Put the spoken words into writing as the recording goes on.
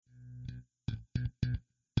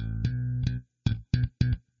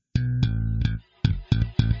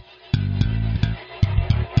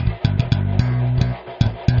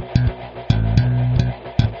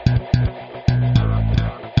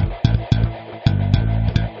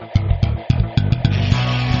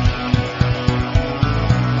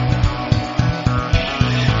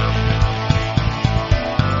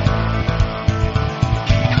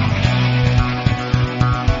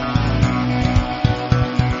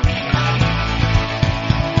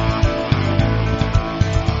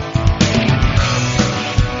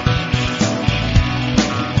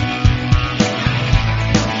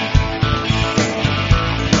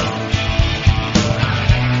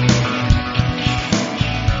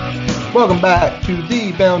Welcome back to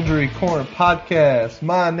the Boundary Corner podcast.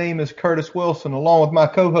 My name is Curtis Wilson, along with my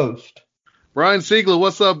co-host Brian Siegler.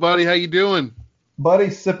 What's up, buddy? How you doing? Buddy,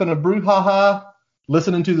 sipping a brouhaha,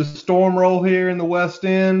 listening to the storm roll here in the West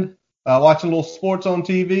End, watching a little sports on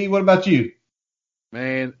TV. What about you?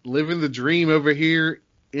 Man, living the dream over here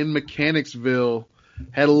in Mechanicsville.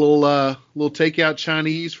 Had a little takeout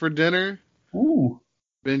Chinese for dinner. Ooh.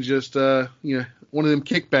 Been just one of them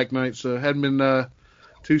kickback nights, so hadn't been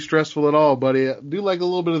too stressful at all, buddy. I do like a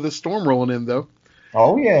little bit of the storm rolling in, though.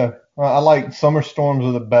 Oh, yeah. I like summer storms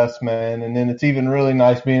are the best, man. And then it's even really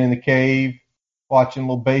nice being in the cave, watching a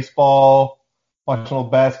little baseball, watching a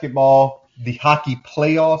little basketball. The hockey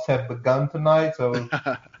playoffs have begun tonight, so,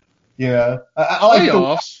 I like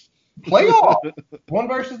Playoffs? Playoff. 1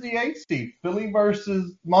 versus the 8 seed. Philly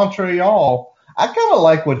versus Montreal. I kind of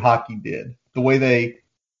like what hockey did. The way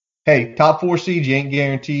top 4 seeds, you ain't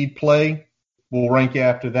guaranteed play. We'll rank you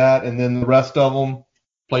after that, and then the rest of them,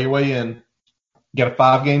 play your way in. Get a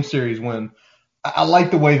 5-game series win. I like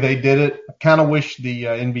the way they did it. I kind of wish the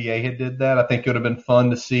NBA had did that. I think it would have been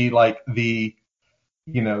fun to see like the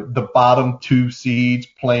bottom 2 seeds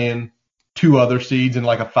playing 2 other seeds in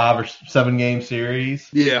like a 5 or 7 game series.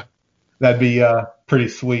 Yeah, that'd be pretty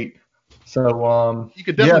sweet. So you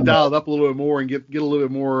could definitely dial it up a little bit more and get a little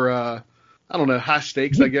bit more high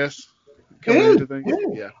stakes, I guess.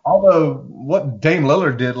 Yeah. Although what Dame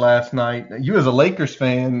Lillard did last night, you as a Lakers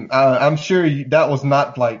fan, I'm sure that was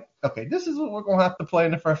not like, okay, this is what we're going to have to play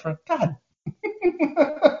in the first round. God.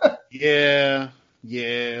 Yeah.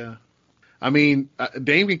 I mean,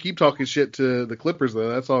 Dame can keep talking shit to the Clippers, though.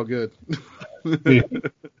 That's all good.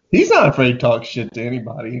 He's not afraid to talk shit to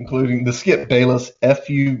anybody, including the Skip Bayless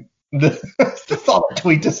FU. I saw a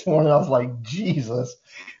tweet this morning. I was like, Jesus.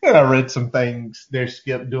 And I read some things. There's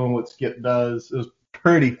Skip doing what Skip does. It was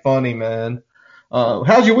pretty funny, man.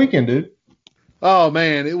 How's your weekend, dude? Oh,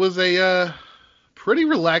 man. It was a pretty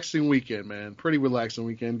relaxing weekend, man. Pretty relaxing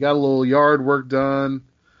weekend. Got a little yard work done.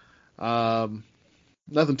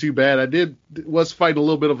 Nothing too bad. Was fighting a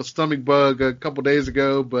little bit of a stomach bug a couple days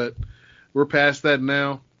ago, but we're past that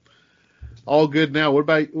now. All good now. What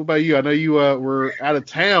about you? I know you were out of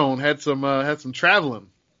town, had some traveling.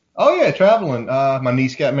 Oh yeah, traveling. My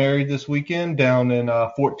niece got married this weekend down in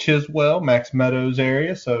Fort Chiswell, Max Meadows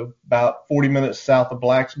area, so about 40 minutes south of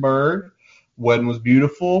Blacksburg. Wedding was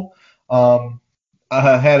beautiful. I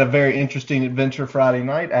had a very interesting adventure Friday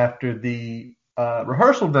night after the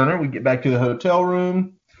rehearsal dinner. We get back to the hotel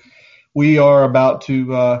room. We are about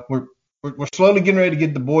to we're slowly getting ready to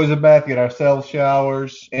get the boys a bath, get ourselves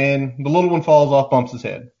showers, and the little one falls off, bumps his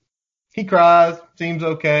head. He cries, seems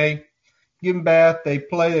okay. Give him a bath, they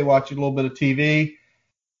play, they watch a little bit of TV,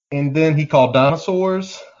 and then he called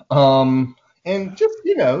dinosaurs. And just,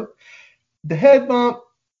 the head bump.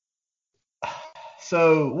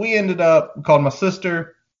 So we ended up, called my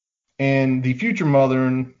sister and the future mother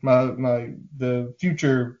and my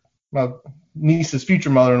niece's future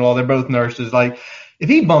mother-in-law. They're both nurses. Like, if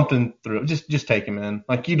he bumped him through, just take him in.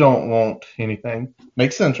 Like, you don't want anything.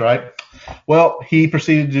 Makes sense, right? Well, he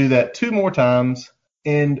proceeded to do that 2 more times,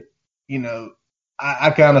 and I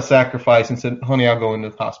kind of sacrificed and said, honey, I'll go into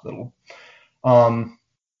the hospital.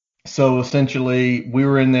 So essentially we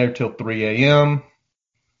were in there till 3 a.m.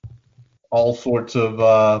 All sorts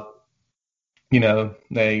of, they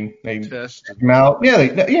test him out. Yeah.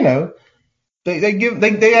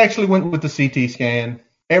 They actually went with the CT scan.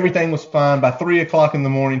 Everything was fine. By 3 o'clock in the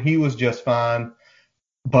morning, he was just fine.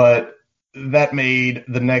 But that made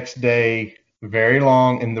the next day very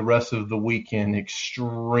long and the rest of the weekend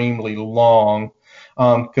extremely long.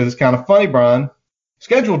 Because it's kind of funny, Brian.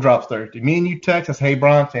 Schedule drops Thursday. Me and you text us, hey,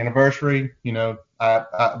 Brian, it's anniversary. We're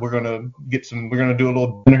gonna do a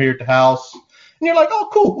little dinner here at the house. And you're like, oh,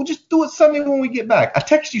 cool. We'll just do it Sunday when we get back. I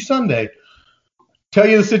text you Sunday, tell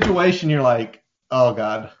you the situation. You're like, oh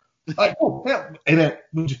God. Like, oh, yeah. And then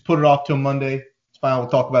we'll just put it off till Monday. It's fine. We'll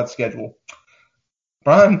talk about the schedule.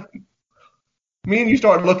 Brian, me and you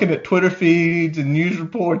start looking at Twitter feeds and news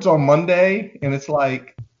reports on Monday, and it's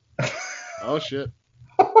like, oh shit.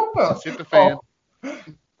 Let's hit the fan.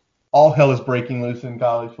 All hell is breaking loose in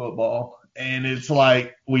college football. And it's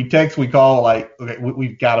like, we text, we call, like, okay,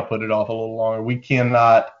 we've got to put it off a little longer. We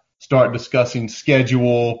cannot start discussing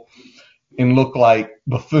schedule and look like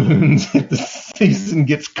buffoons if the season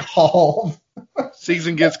gets called.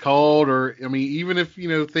 Or, I mean, even if,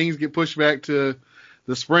 things get pushed back to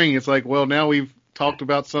the spring, it's like, well, now we've talked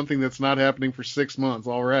about something that's not happening for 6 months.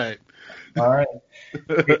 All right.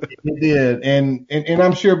 It did. And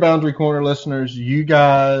I'm sure Boundary Corner listeners, you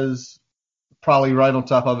guys probably right on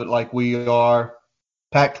top of it like we are.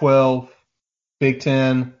 Pac-12, Big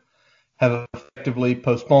Ten, have effectively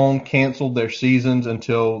postponed, canceled their seasons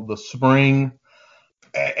until the spring.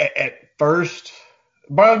 At first,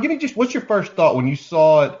 Brian, give me just what's your first thought when you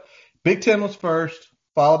saw it? Big Ten was first,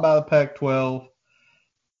 followed by the Pac-12.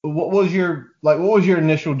 What was your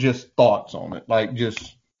initial just thoughts on it? Like,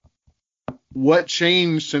 just what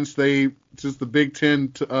changed since the Big Ten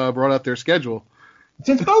brought out their schedule?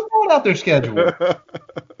 Since both brought out their schedule,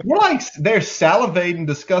 we're like they're salivating,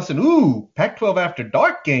 discussing. Ooh, Pac-12 after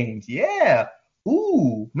dark games, yeah.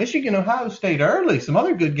 Ooh, Michigan, Ohio State early. Some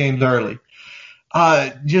other good games early.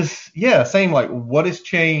 Same. Like, what has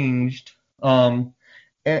changed? And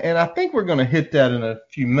I think we're going to hit that in a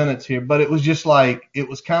few minutes here. But it was just like it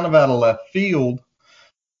was kind of out of left field.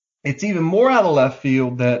 It's even more out of left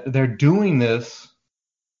field that they're doing this.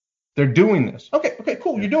 Okay,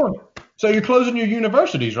 cool. You're doing it. So you're closing your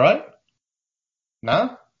universities, right?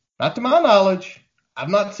 No, not to my knowledge. I've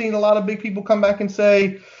not seen a lot of big people come back and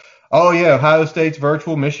say, oh, yeah, Ohio State's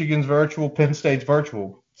virtual, Michigan's virtual, Penn State's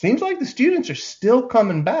virtual. Seems like the students are still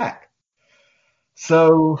coming back.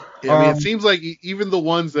 So, it seems like even the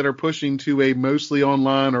ones that are pushing to a mostly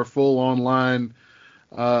online or full online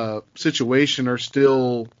situation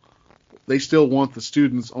they still want the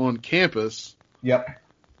students on campus. Yep.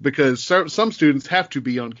 Because some students have to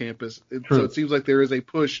be on campus. So it seems like there is a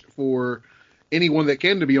push for anyone that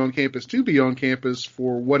can to be on campus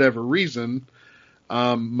for whatever reason.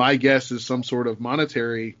 My guess is some sort of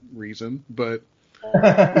monetary reason, but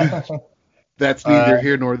that's neither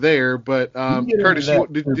here nor there. But Curtis,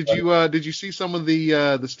 did you see some of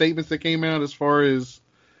the statements that came out as far as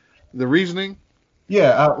the reasoning?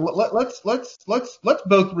 Yeah, let's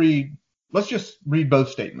both read. Let's just read both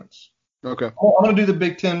statements. Okay. I'm going to do the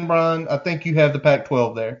Big Ten, Brian. I think you have the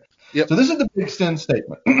Pac-12 there. Yep. So this is the Big Ten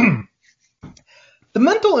statement. The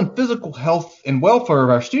mental and physical health and welfare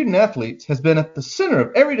of our student athletes has been at the center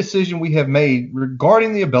of every decision we have made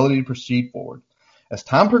regarding the ability to proceed forward. As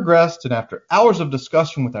time progressed and after hours of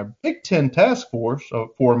discussion with our Big Ten Task Force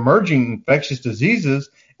for Emerging Infectious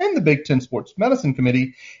Diseases and the Big Ten Sports Medicine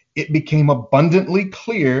Committee, it became abundantly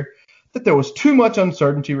clear that there was too much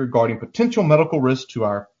uncertainty regarding potential medical risks to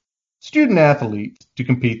our student athletes to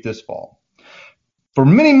compete this fall. For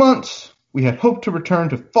many months, we had hoped to return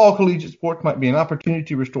to fall collegiate sports might be an opportunity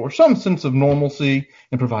to restore some sense of normalcy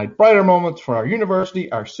and provide brighter moments for our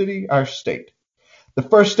university, our city, our state. The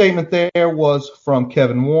first statement there was from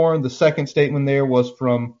Kevin Warren. The second statement there was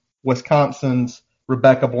from Wisconsin's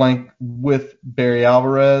Rebecca Blank with Barry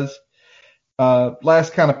Alvarez.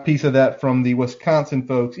 Last kind of piece of that from the Wisconsin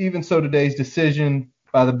folks. Even so, today's decision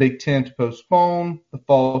by the Big Ten to postpone the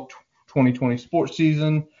fall 2020 sports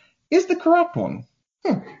season is the correct one.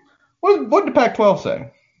 What did the Pac-12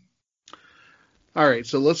 say? All right,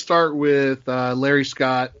 so let's start with Larry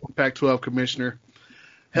Scott, Pac-12 commissioner.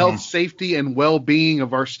 Health, safety, and well-being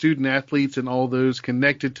of our student athletes and all those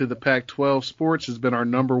connected to the Pac-12 sports has been our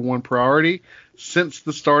number one priority since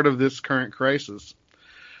the start of this current crisis.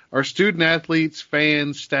 Our student athletes,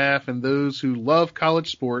 fans, staff, and those who love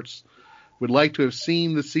college sports would like to have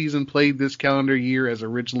seen the season played this calendar year as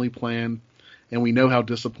originally planned, and we know how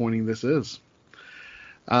disappointing this is.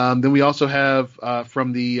 Then we also have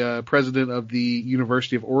from the president of the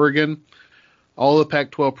University of Oregon, all the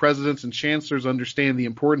Pac-12 presidents and chancellors understand the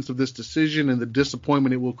importance of this decision and the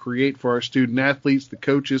disappointment it will create for our student athletes, the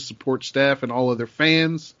coaches, support staff, and all other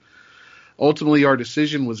fans. Ultimately, our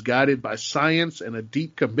decision was guided by science and a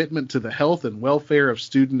deep commitment to the health and welfare of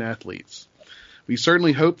student athletes. We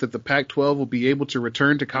certainly hope that the Pac-12 will be able to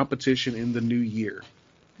return to competition in the new year.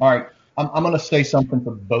 All right. I'm going to say something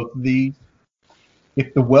for both of these.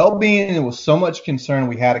 If the well-being was so much concern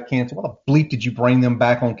we had to cancel, what the bleep did you bring them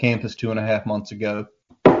back on campus 2.5 months ago?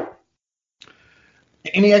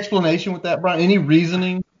 Any explanation with that, Brian? Any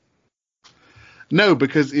reasoning? No,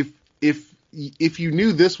 because if you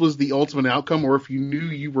knew this was the ultimate outcome, or if you knew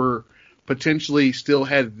you were potentially still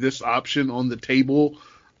had this option on the table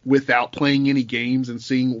without playing any games and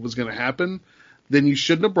seeing what was going to happen, then you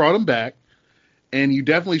shouldn't have brought them back. And you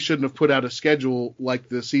definitely shouldn't have put out a schedule like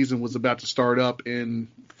the season was about to start up in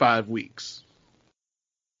 5 weeks.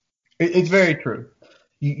 It's very true.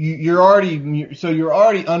 You're already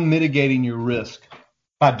unmitigating your risk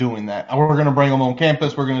by doing that. We're going to bring them on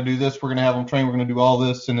campus. We're going to do this. We're going to have them train. We're going to do all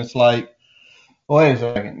this. And it's like, wait a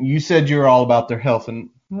second. You said you were all about their health and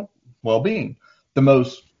well-being. The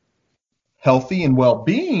most healthy and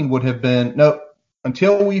well-being would have been, nope.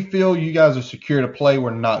 Until we feel you guys are secure to play,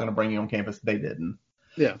 we're not going to bring you on campus. They didn't.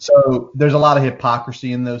 Yeah. So there's a lot of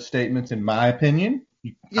hypocrisy in those statements, in my opinion.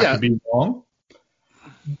 I could be wrong.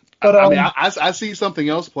 But I see something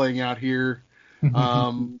else playing out here.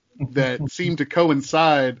 that seemed to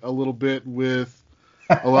coincide a little bit with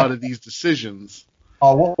a lot of these decisions.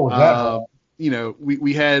 Oh, what was that?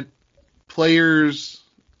 We had players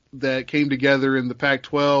that came together in the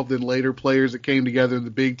Pac-12, then later players that came together in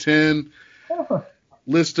the Big Ten.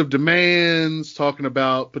 List of demands, talking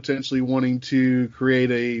about potentially wanting to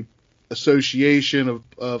create a association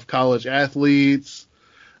of college athletes,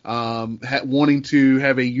 wanting to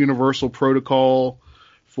have a universal protocol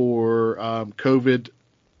for COVID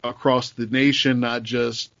across the nation, not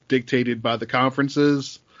just dictated by the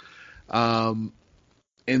conferences. And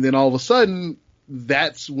then all of a sudden,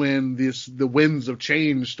 that's when the winds of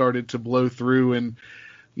change started to blow through, and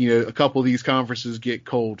a couple of these conferences get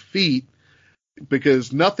cold feet,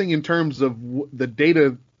 because nothing in terms of the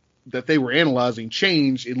data that they were analyzing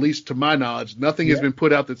changed, at least to my knowledge. Nothing has been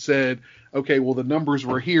put out that said, okay, well, the numbers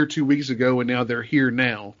were here 2 weeks ago and now they're here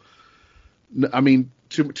now. I mean,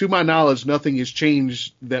 to my knowledge, nothing has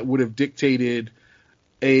changed that would have dictated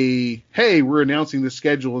hey, we're announcing the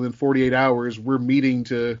schedule, and in 48 hours we're meeting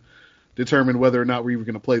to determine whether or not we were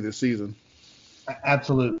going to play this season.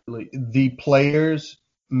 Absolutely. The players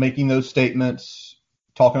making those statements,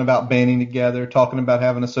 talking about banding together, talking about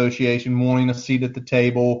having an association, wanting a seat at the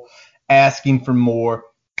table, asking for more,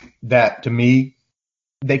 that to me,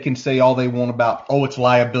 they can say all they want about, it's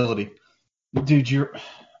liability. Dude,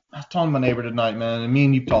 I was talking to my neighbor tonight, man, and me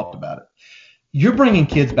and you talked about it. You're bringing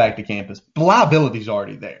kids back to campus. The liability's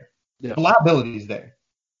already there. Yeah. The liability's there.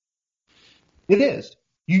 It is.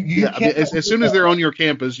 You I mean, as soon as they're on your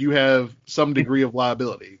campus, you have some degree of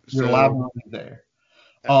liability. Your liability's there.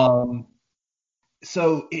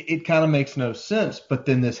 So it kind of makes no sense, but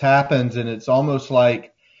then this happens, and it's almost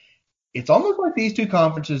like these two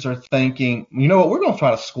conferences are thinking, you know what, we're going to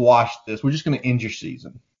try to squash this. We're just going to end your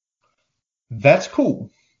season. That's cool.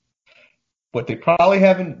 What they probably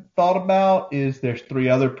haven't thought about is there's 3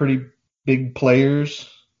 other pretty big players,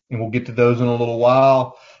 and we'll get to those in a little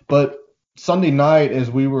while. But Sunday night, as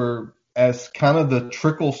kind of the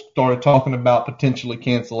trickle started talking about potentially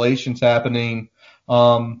cancellations happening,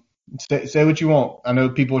 say what you want. I know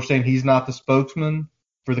people are saying he's not the spokesman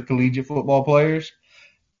for the collegiate football players,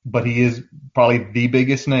 but he is probably the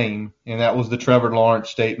biggest name, and that was the Trevor Lawrence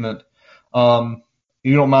statement.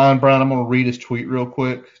 You don't mind, Brian, I'm going to read his tweet real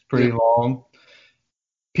quick. It's pretty long.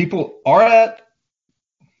 People are at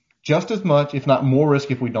just as much, if not more, risk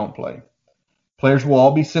if we don't play. Players will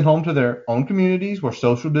all be sent home to their own communities where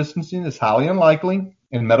social distancing is highly unlikely,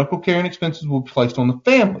 and medical care and expenses will be placed on the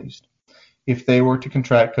families if they were to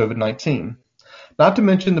contract COVID-19. Not to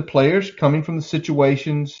mention the players coming from the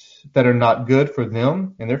situations that are not good for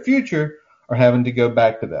them and their future are having to go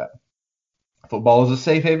back to that. Football is a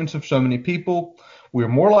safe haven for so many people. We are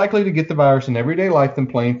more likely to get the virus in everyday life than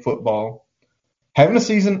playing football. Having a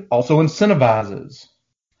season also incentivizes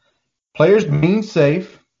players being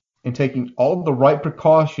safe and taking all the right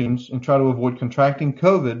precautions and try to avoid contracting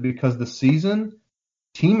COVID, because the season,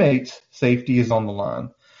 teammates' safety is on the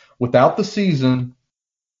line. Without the season,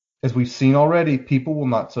 as we've seen already, people will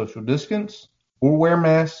not social distance or wear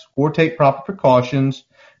masks or take proper precautions.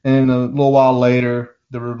 And a little while later,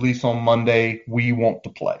 the release on Monday, we want to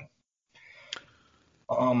play.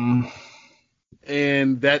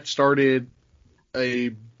 And that started a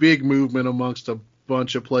big movement amongst a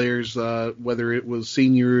bunch of players, whether it was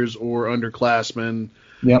seniors or underclassmen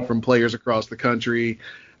from players across the country,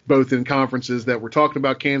 both in conferences that were talking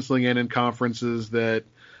about canceling and in conferences that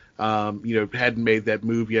hadn't made that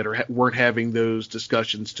move yet or weren't having those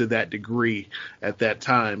discussions to that degree at that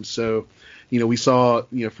time. So, we saw,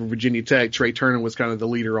 from Virginia Tech, Trey Turner was kind of the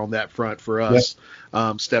leader on that front for us,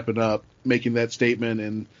 stepping up, making that statement,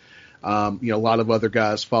 and a lot of other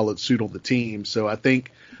guys followed suit on the team. So I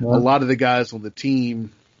think a lot of the guys on the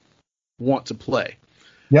team want to play.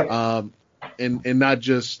 And not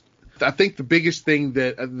just, I think the biggest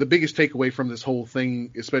takeaway from this whole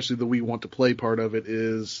thing, especially the we want to play part of it,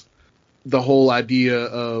 is the whole idea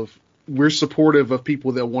of we're supportive of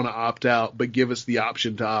people that want to opt out, but give us the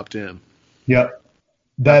option to opt in. I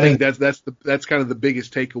think that's kind of the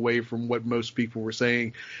biggest takeaway from what most people were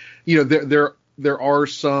saying. There are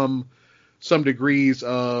some degrees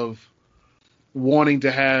of wanting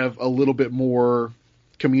to have a little bit more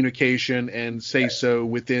communication and say so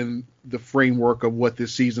within the framework of what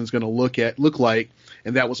this season's going to look like.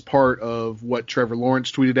 And that was part of what Trevor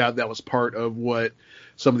Lawrence tweeted out. That was part of what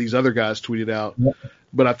some of these other guys tweeted out.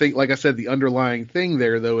 But I think, like I said, the underlying thing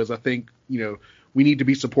there, though, is I think, we need to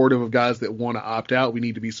be supportive of guys that want to opt out. We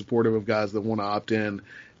need to be supportive of guys that want to opt in,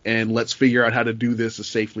 and let's figure out how to do this as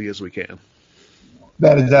safely as we can.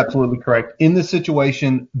 That is absolutely correct. In this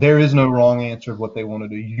situation, there is no wrong answer of what they want to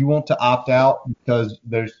do. You want to opt out because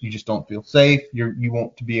you just don't feel safe. You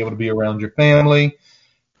want to be able to be around your family.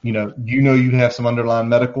 You have some underlying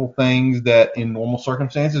medical things that in normal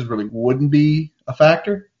circumstances really wouldn't be a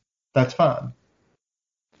factor. That's fine.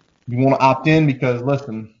 You want to opt in because,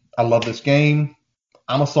 listen, I love this game.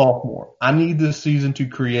 I'm a sophomore. I need this season to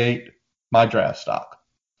create my draft stock.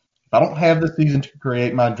 If I don't have this season to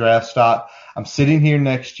create my draft stock, I'm sitting here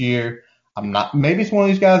next year. I'm not. Maybe it's one of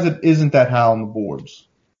these guys that isn't that high on the boards.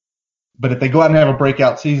 But if they go out and have a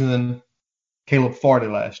breakout season, Caleb Farley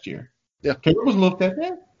last year. Yeah. Caleb was looked at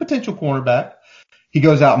potential cornerback. He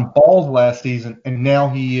goes out and balls last season, and now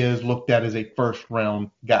he is looked at as a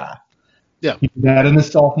first-round guy. Yeah. He did that in his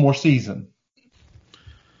sophomore season.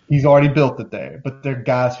 He's already built it there. But there are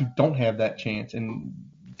guys who don't have that chance, and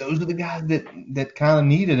those are the guys that kind of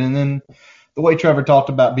need it. And then the way Trevor talked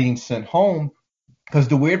about being sent home, because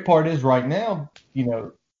the weird part is right now,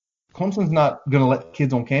 Clemson's not going to let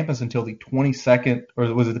kids on campus until the 22nd,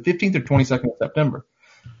 or was it the 15th or 22nd of September?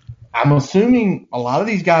 I'm assuming a lot of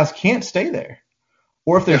these guys can't stay there.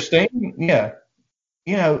 Or if they're staying,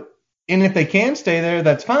 and if they can stay there,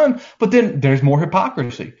 that's fine. But then there's more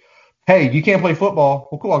hypocrisy. Hey, you can't play football.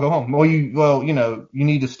 Well, cool, I'll go home. You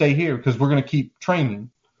need to stay here because we're going to keep training.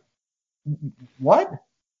 What?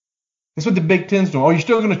 That's what the Big Ten's doing. Oh, you're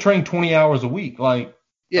still going to train 20 hours a week. And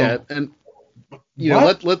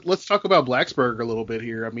let's talk about Blacksburg a little bit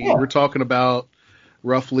here. I mean, we're talking about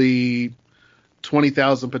roughly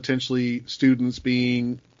 20,000 potentially students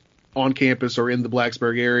being on campus or in the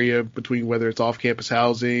Blacksburg area, between whether it's off-campus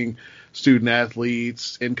housing, student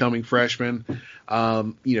athletes, incoming freshmen.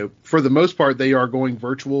 For the most part, they are going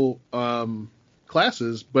virtual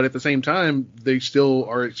classes, but at the same time, they still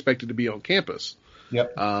are expected to be on campus.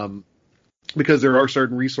 Yep. Because there are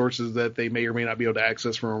certain resources that they may or may not be able to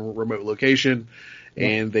access from a remote location,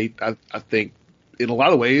 and I think in a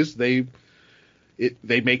lot of ways they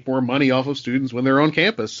make more money off of students when they're on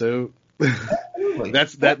campus. So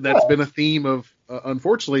that's been a theme of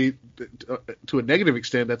unfortunately, to a negative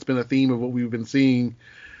extent, that's been a theme of what we've been seeing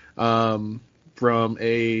from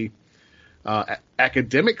a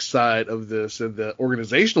academic side of this, and the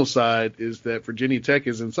organizational side is that Virginia Tech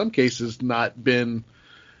has in some cases not been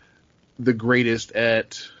the greatest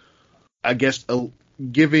at, I guess,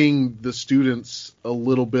 giving the students a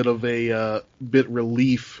little bit of a bit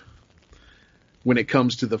relief when it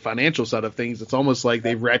comes to the financial side of things. It's almost like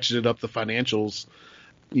they've ratcheted up the financials,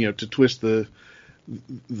 to twist the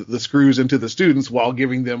screws into the students while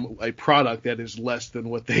giving them a product that is less than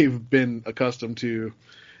what they've been accustomed to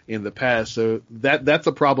in the past. So that's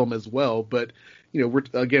a problem as well. But,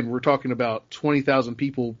 we're talking about 20,000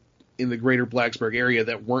 people in the greater Blacksburg area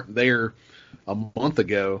that weren't there a month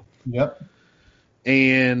ago. Yep.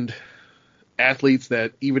 And athletes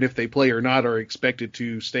that, even if they play or not, are expected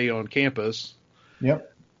to stay on campus.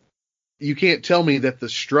 Yep. You can't tell me that the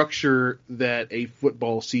structure that a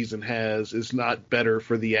football season has is not better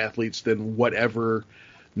for the athletes than whatever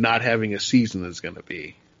not having a season is going to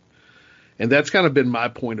be. And that's kind of been my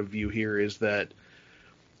point of view here, is that,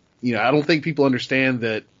 I don't think people understand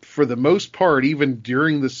that for the most part, even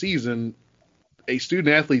during the season, a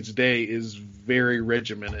student athlete's day is very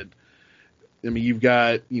regimented. I mean, you've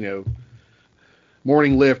got,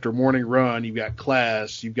 morning lift or morning run, you've got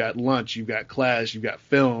class, you've got lunch, you've got class, you've got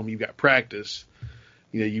film, you've got practice,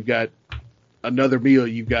 you've got another meal,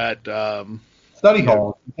 you've got study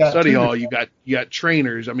hall, you got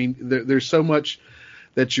trainers. I mean, there's so much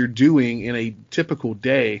that you're doing in a typical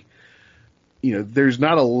day. There's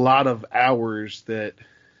not a lot of hours that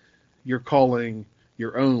you're calling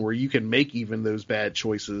your own where you can make even those bad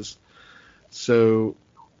choices. So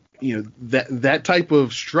that type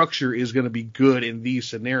of structure is going to be good in these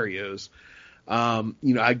scenarios.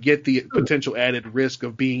 I get the potential added risk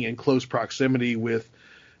of being in close proximity with,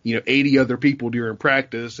 80 other people during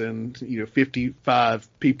practice and,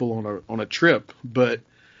 55 people on a trip. But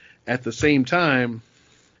at the same time,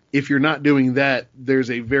 if you're not doing that,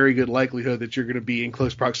 there's a very good likelihood that you're going to be in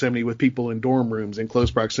close proximity with people in dorm rooms, in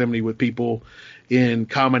close proximity with people in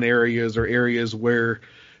common areas or areas where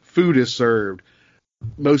food is served.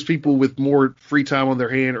 Most people with more free time on their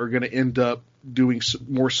hand are going to end up doing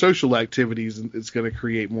more social activities, and it's going to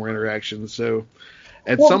create more interactions. So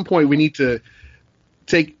at some point we need to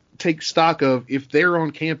take stock of, if they're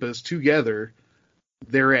on campus together,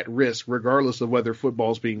 they're at risk regardless of whether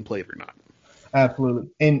football is being played or not. Absolutely.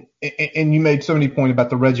 And you made so many points about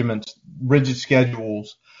the regiments, rigid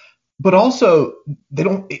schedules, but also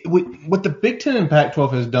what the Big Ten and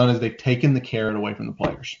Pac-12 has done is they've taken the carrot away from the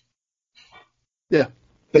players. Yeah.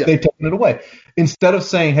 Yeah. They've taken it away. Instead of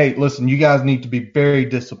saying, hey, listen, you guys need to be very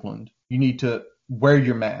disciplined. You need to wear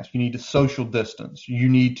your mask. You need to social distance. You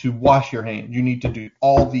need to wash your hands. You need to do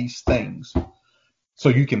all these things so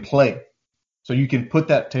you can play, so you can put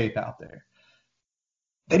that tape out there.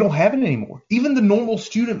 They don't have it anymore. Even the normal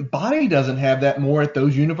student body doesn't have that more at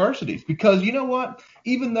those universities because you know what?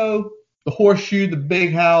 Even though the Horseshoe, the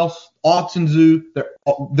Big House, Autzen Zoo,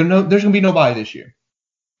 there's going to be nobody this year.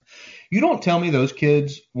 You don't tell me those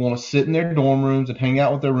kids want to sit in their dorm rooms and hang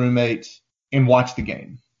out with their roommates and watch the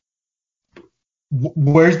game.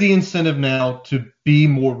 Where's the incentive now to be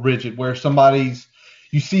more rigid? Where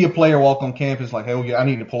you see a player walk on campus like, oh yeah, I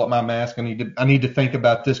need to pull up my mask. I need to think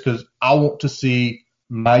about this because I want to see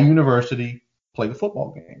my university play the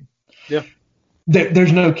football game. Yeah.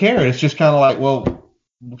 There's no care. It's just kind of like, well,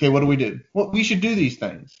 okay, what do we do? Well, we should do these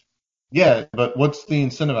things. Yeah, but what's the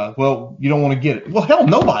incentive? Well, you don't want to get it. Well, hell,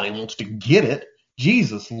 nobody wants to get it.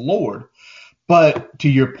 Jesus Lord. But to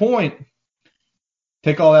your point,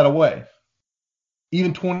 take all that away.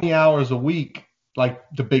 Even 20 hours a week, like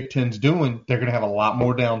the Big Ten's doing, they're going to have a lot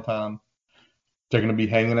more downtime. They're going to be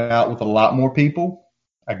hanging out with a lot more people.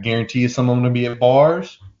 I guarantee you some of them are going to be at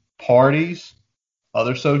bars, parties,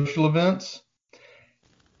 other social events.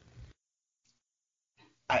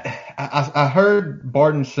 I heard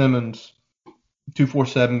Barton Simmons,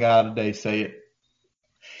 247 guy today, say it.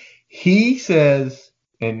 He says,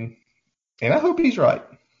 and I hope he's right.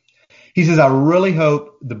 He says, I really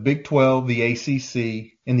hope the Big 12, the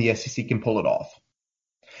ACC, and the SEC can pull it off.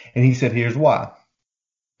 And he said, here's why.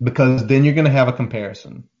 Because then you're going to have a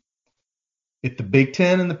comparison. If the Big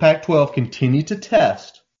 10 and the Pac-12 continue to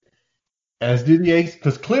test, as do the ACC,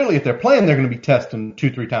 because clearly if they're playing, they're going to be testing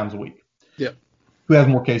 2-3 times a week. Yeah. Who has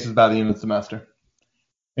more cases by the end of the semester?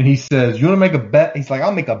 And he says, you want to make a bet? He's like,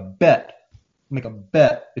 I'll make a bet.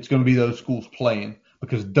 It's going to be those schools playing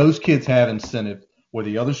because those kids have incentive where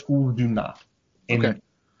the other schools do not. And okay.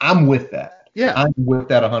 I'm with that. Yeah. I'm with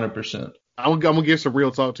that 100%. I'm going to give some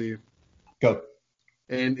real talk to you. Go.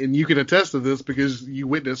 And you can attest to this because you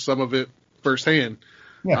witnessed some of it firsthand.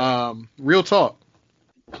 Yeah. Real talk.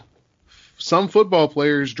 Some football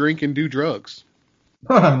players drink and do drugs.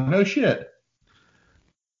 No shit.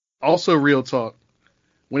 Also real talk.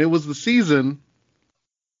 When it was the season,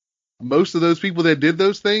 most of those people that did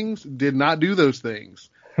those things did not do those things.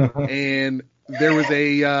 And there was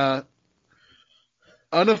a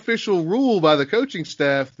unofficial rule by the coaching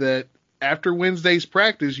staff that after Wednesday's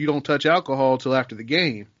practice, you don't touch alcohol till after the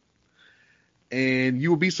game. And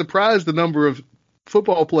you will be surprised the number of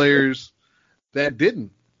football players that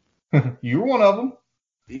didn't. You were one of them.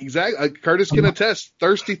 Exactly. Curtis can attest.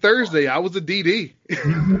 Thirsty Thursday, I was a DD.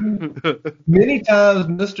 Many times,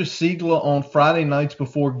 Mr. Siegler on Friday nights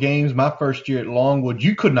before games, my first year at Longwood,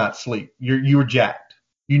 you could not sleep. You were jacked.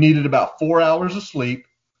 You needed about 4 hours of sleep,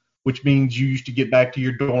 which means you used to get back to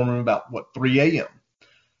your dorm room about, 3 a.m.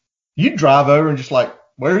 You'd drive over and just like,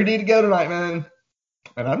 where do you need to go tonight, man?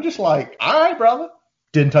 And I'm just like, all right, brother.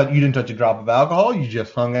 You didn't touch a drop of alcohol. You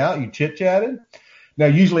just hung out. You chit-chatted. Now,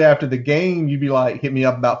 usually after the game, you'd be like, hit me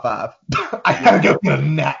up about 5. I got to go get a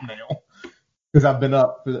nap now because I've been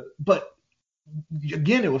up. But,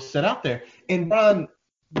 again, it was set out there. And, Brian,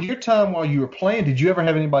 your time while you were playing, did you ever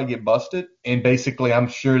have anybody get busted? And basically, I'm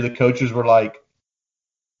sure the coaches were like,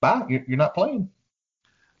 bye, you're not playing.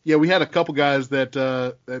 Yeah, we had a couple guys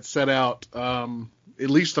that set out at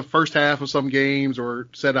least the first half of some games or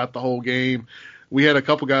set out the whole game. We had a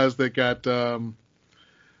couple guys that got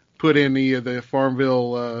put in the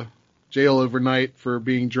Farmville jail overnight for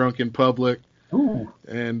being drunk in public. Ooh.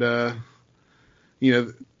 And,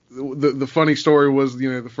 the funny story was,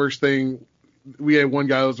 the first thing we had one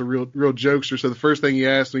guy who was a real jokester. So the first thing he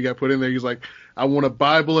asked when he got put in there, he's like, I want a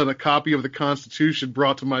Bible and a copy of the Constitution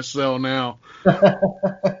brought to my cell now.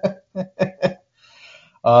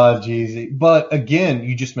 Jeezy. But again,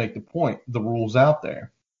 you just make the point. The rules out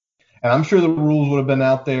there. And I'm sure the rules would have been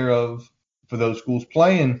out there for those schools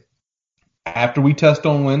playing. After we test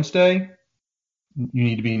on Wednesday, you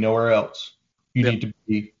need to be nowhere else. You need to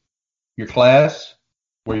be your class,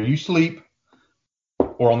 where you sleep,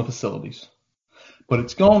 or on the facilities. But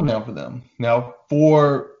it's gone now for them. Now,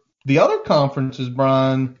 for the other conferences,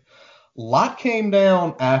 Brian, a lot came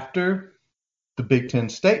down after the Big Ten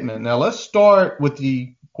statement. Now, let's start with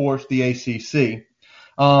the ACC.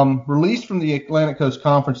 Released from the Atlantic Coast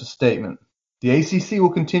Conference's statement, the ACC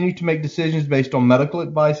will continue to make decisions based on medical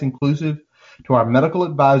advice inclusive to our medical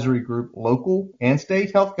advisory group, local and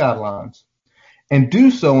state health guidelines, and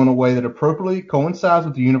do so in a way that appropriately coincides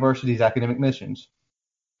with the university's academic missions.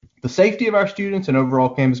 The safety of our students and overall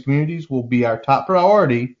campus communities will be our top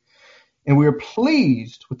priority and we are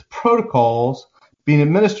pleased with the protocols being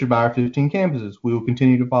administered by our 15 campuses. We will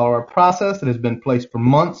continue to follow our process that has been in place for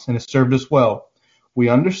months and has served us well. We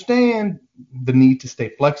understand the need to stay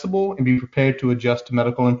flexible and be prepared to adjust to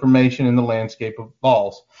medical information and the landscape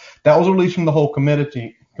evolves. That was released from the whole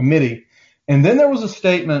committee. And then there was a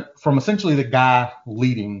statement from essentially the guy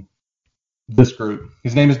leading this group.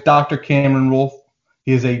 His name is Dr. Cameron Wolf.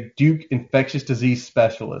 He is a Duke infectious disease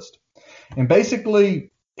specialist. And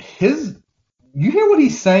basically, you hear what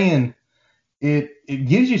he's saying, it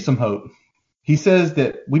gives you some hope. He says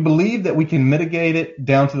that we believe that we can mitigate it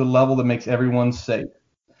down to the level that makes everyone safe.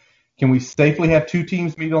 Can we safely have two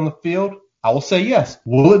teams meet on the field? I will say yes.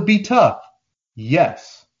 Will it be tough?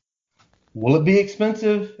 Yes. Will it be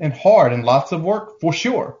expensive and hard and lots of work? For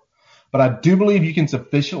sure. But I do believe you can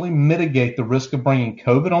sufficiently mitigate the risk of bringing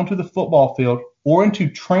COVID onto the football field or into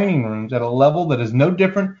training rooms at a level that is no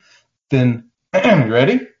different than, you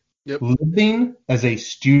ready? Yep. Living as a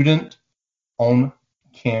student on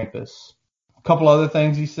campus. A couple other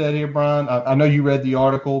things he said here, Brian. I know you read the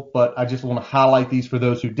article, but I just want to highlight these for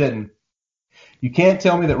those who didn't. You can't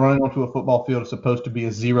tell me that running onto a football field is supposed to be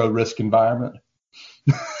a zero risk environment.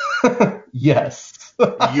 Yes.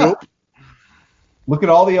 Yup. Look at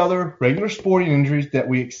all the other regular sporting injuries that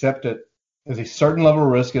we accept as a certain level of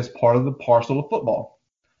risk as part of the parcel of football.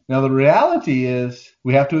 Now, the reality is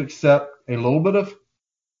we have to accept a little bit of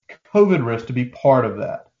COVID risk to be part of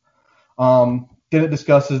that. Then it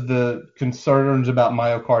discusses the concerns about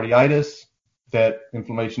myocarditis, that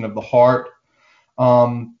inflammation of the heart.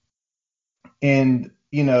 And,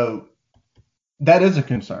 you know, that is a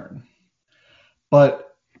concern.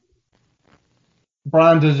 But,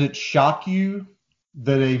 Brian, does it shock you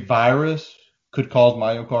that a virus could cause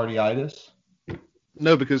myocarditis?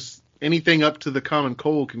 No, because anything up to the common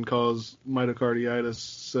cold can cause myocarditis.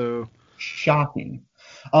 So shocking.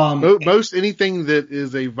 Most anything that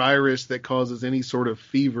is a virus that causes any sort of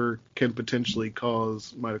fever can potentially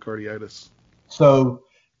cause myocarditis. So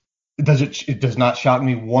it does not shock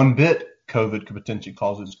me one bit COVID could potentially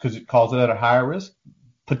cause it. Because it cause it at a higher risk?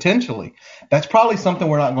 Potentially. That's probably something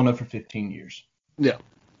we're not going to know for 15 years. Yeah.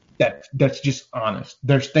 That's just honest.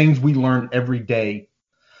 There's things we learn every day.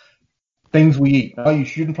 Things we eat. Oh, you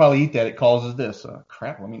shouldn't probably eat that. It causes this.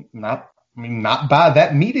 Crap. Let me not buy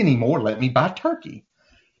that meat anymore. Let me buy turkey.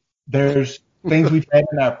 There's things we've had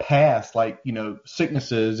in our past, like, you know,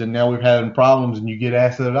 sicknesses, and now we're having problems, and you get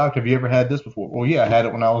asked to the doctor, have you ever had this before? Well, yeah, I had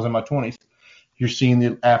it when I was in my 20s. You're seeing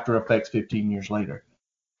the after effects 15 years later.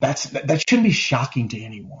 That shouldn't be shocking to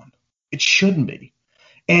anyone. It shouldn't be.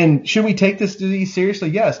 And should we take this disease seriously?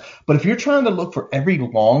 Yes. But if you're trying to look for every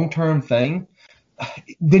long-term thing,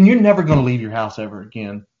 then you're never going to leave your house ever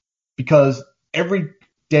again, because every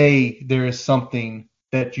day there is something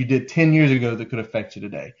that you did 10 years ago that could affect you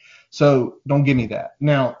today. So don't give me that.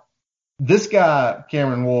 Now, this guy,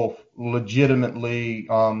 Cameron Wolf, legitimately,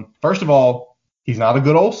 first of all, he's not a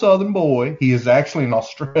good old Southern boy. He is actually an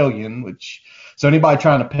Australian, so anybody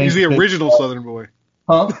trying to paint... He's the original Southern boy.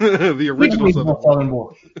 Huh? The original Southern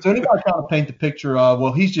boy. So anybody trying to paint the picture of,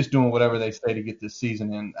 well, he's just doing whatever they say to get this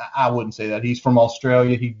season in, I wouldn't say that. He's from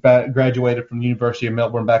Australia. He graduated from the University of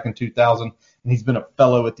Melbourne back in 2000, and he's been a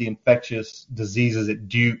fellow at the infectious diseases at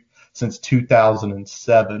Duke since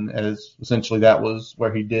 2007, as essentially that was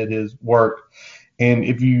where he did his work. And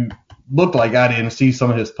if you look like I did and see some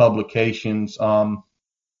of his publications,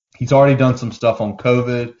 he's already done some stuff on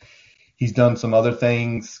COVID. He's done some other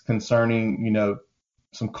things concerning, you know,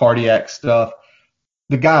 some cardiac stuff.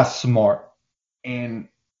 The guy's smart. And,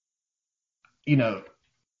 you know,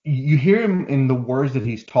 you hear him in the words that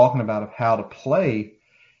he's talking about of how to play.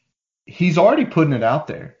 He's already putting it out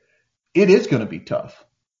there. It is going to be tough.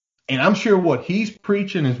 And I'm sure what he's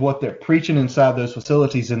preaching is what they're preaching inside those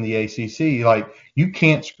facilities in the ACC. Like, you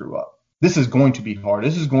can't screw up. This is going to be hard.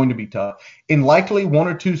 This is going to be tough. And likely one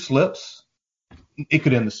or two slips, it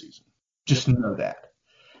could end the season. Just know that.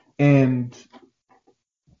 And,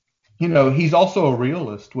 you know, he's also a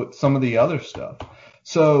realist with some of the other stuff.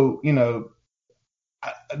 So, you know,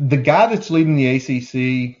 the guy that's leading the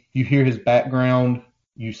ACC, you hear his background,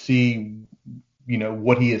 you see, you know,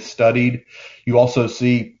 what he has studied. You also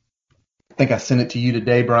see, I think I sent it to you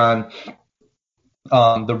today, Brian,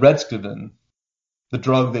 the Redskivin, the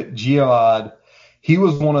drug that Gilead, he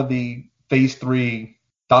was one of the phase 3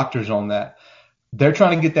 doctors on that. They're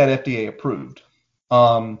trying to get that FDA approved.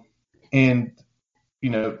 And, you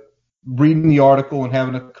know, reading the article and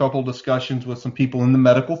having a couple discussions with some people in the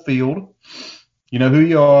medical field, you know who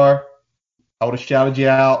you are. I would have shouted you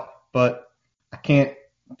out, but I can't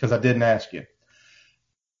because I didn't ask you.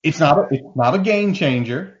 It's not a game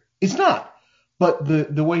changer. It's not. But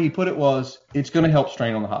the way he put it was, it's going to help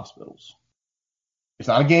strain on the hospitals. It's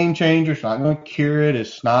not a game changer. It's not going to cure it.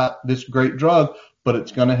 It's not this great drug, but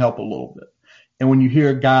it's going to help a little bit. And when you hear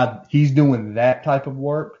a guy, he's doing that type of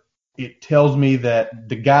work, it tells me that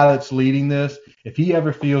the guy that's leading this, if he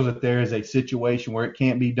ever feels that there is a situation where it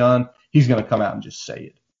can't be done, he's going to come out and just say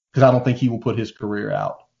it. Because I don't think he will put his career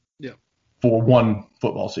out for one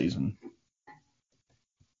football season.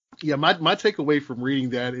 Yeah, my takeaway from reading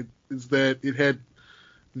that is that it had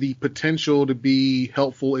the potential to be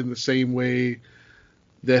helpful in the same way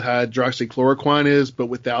that hydroxychloroquine is, but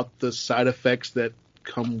without the side effects that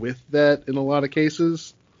come with that in a lot of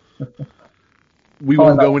cases. We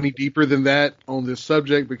won't go any deeper than that on this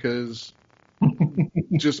subject because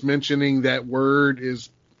just mentioning that word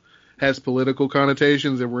has political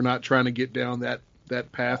connotations, and we're not trying to get down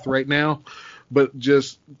that path right now. But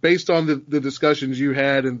just based on the discussions you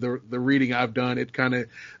had and the reading I've done,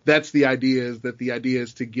 that's the idea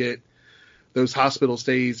is to get those hospital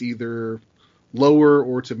stays either lower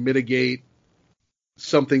or to mitigate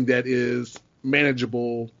something that is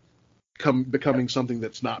manageable becoming something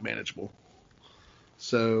that's not manageable.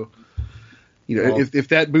 So, if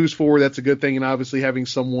that moves forward, that's a good thing. And obviously having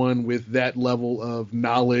someone with that level of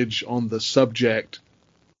knowledge on the subject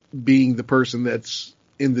being the person that's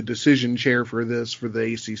in the decision chair for the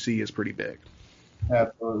ACC is pretty big.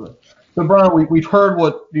 Absolutely. So, Brian, we've heard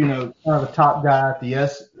what, kind of the top guy at the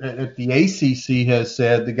ACC has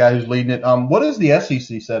said, the guy who's leading it. What has the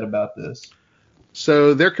SEC said about this?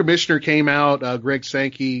 So their commissioner came out, Greg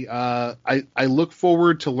Sankey. I look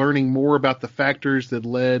forward to learning more about the factors that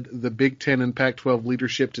led the Big Ten and Pac-12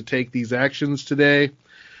 leadership to take these actions today.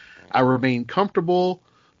 I remain comfortable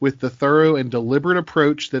with the thorough and deliberate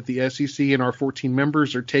approach that the SEC and our 14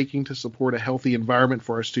 members are taking to support a healthy environment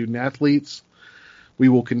for our student athletes. We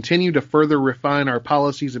will continue to further refine our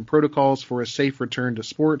policies and protocols for a safe return to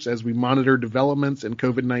sports as we monitor developments in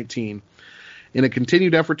COVID-19 in a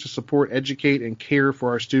continued effort to support, educate, and care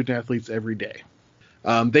for our student athletes every day.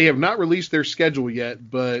 They have not released their schedule yet,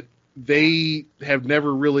 but they have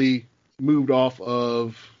never really moved off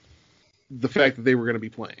of the fact that they were going to be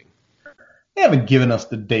playing. They haven't given us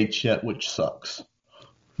the dates yet, which sucks.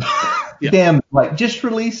 Damn, just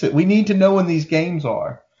release it. We need to know when these games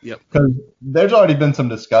are. Yep. Because there's already been some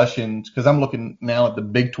discussions, because I'm looking now at the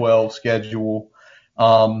Big 12 schedule.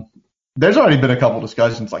 There's already been a couple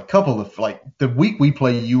discussions, the week we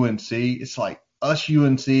play UNC, it's like us,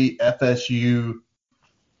 UNC, FSU,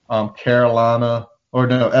 Carolina,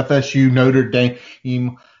 FSU, Notre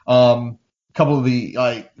Dame, couple of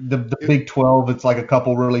the Big 12, it's like a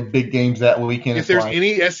couple really big games that weekend. If there's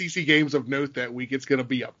any SEC games of note that week, it's going to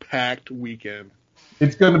be a packed weekend.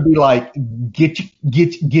 It's going to be like, get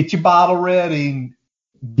your bottle ready,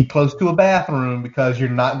 be close to a bathroom because you're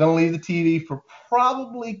not going to leave the TV for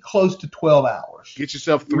probably close to 12 hours. Get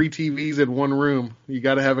yourself 3 TVs in one room. You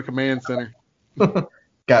got to have a command center.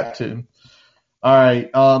 Got to. All right.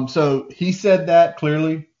 So he said that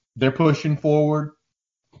clearly they're pushing forward,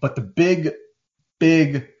 but the big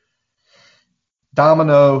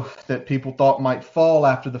domino that people thought might fall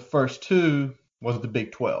after the first two was the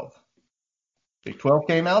Big 12. Big 12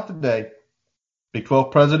 came out today. Big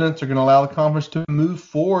 12 presidents are going to allow the conference to move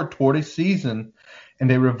forward toward a season,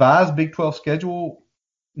 and a revised Big 12 schedule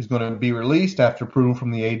is going to be released after approval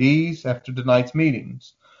from the ADs after tonight's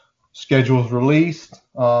meetings. Schedule is released.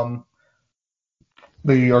 They are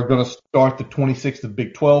going to start the 26th of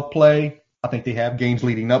Big 12 play. I think they have games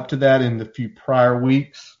leading up to that in the few prior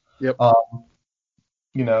weeks. Yep. What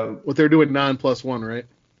they're doing 9+1, right?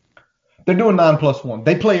 They're doing 9+1.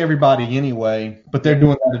 They play everybody anyway, but they're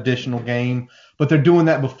doing that additional game. But they're doing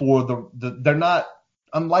that before they're not,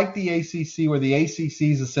 unlike the ACC, where the ACC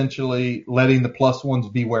is essentially letting the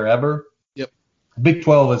 +1s be wherever. Yep. Big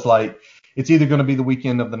 12 is like, it's either going to be the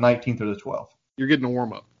weekend of the 19th or the 12th. You're getting a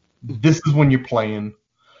warm up. This is when you're playing.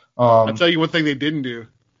 I'll tell you one thing they didn't do.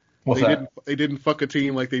 What's that? They didn't fuck a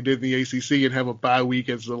team like they did in the ACC and have a bye week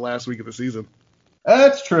as the last week of the season.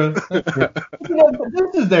 That's true. This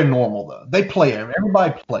is their normal, though. They play.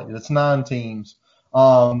 Everybody plays. It's 9 teams.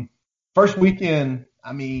 First weekend,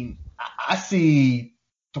 I see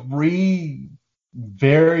 3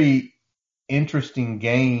 very interesting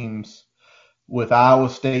games with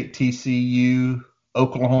Iowa State, TCU,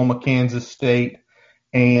 Oklahoma, Kansas State,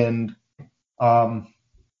 and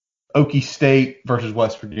Okie State versus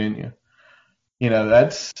West Virginia.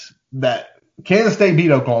 That's that. Kansas State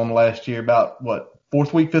beat Oklahoma last year about,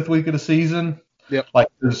 4th week, 5th week of the season? Yep.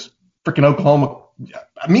 There's freaking Oklahoma.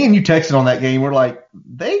 Me and you texted on that game. We're like,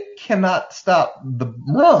 they cannot stop the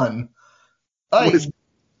run.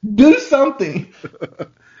 Do something.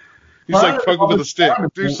 He's like, poke him with a stick.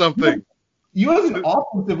 Do something. You as an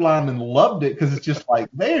offensive lineman loved it because it's just like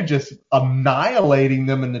they're just annihilating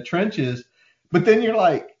them in the trenches. But then you're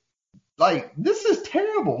like, this is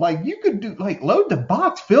terrible. Like, you could do, like, load the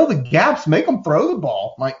box, fill the gaps, make them throw the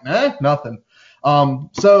ball. Like, nothing.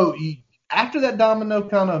 So after that domino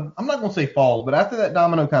kind of, I'm not going to say falls, but after that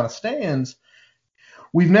domino kind of stands,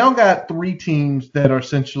 we've now got three teams that are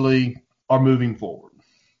essentially are moving forward.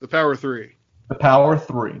 The Power Three. The Power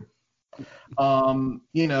Three.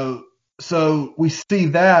 So we see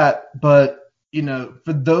that, but,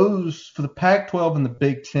 for the Pac-12 and the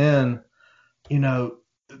Big Ten,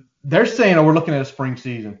 they're saying, we're looking at a spring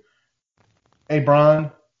season. Hey,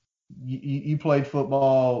 Brian, you played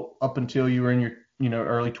football up until you were in your,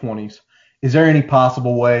 early 20s. Is there any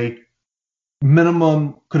possible way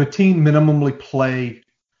could a team minimally play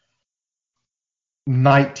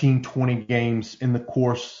 19, 20 games in the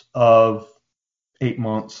course of 8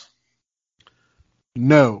 months?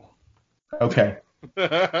 No. Okay.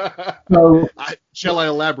 So, shall I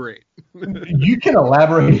elaborate? You can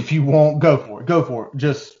elaborate if you want. Go for it.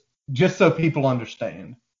 Just so people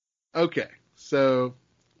understand. Okay. So,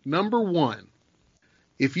 number one,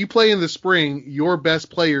 if you play in the spring, your best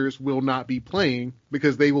players will not be playing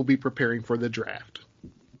because they will be preparing for the draft.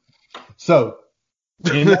 So,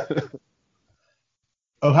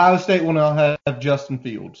 Ohio State will now have Justin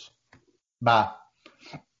Fields. Bye.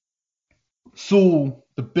 Sewell,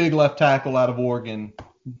 the big left tackle out of Oregon,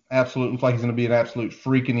 absolutely looks like he's going to be an absolute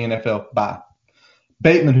freak in the NFL. Bye.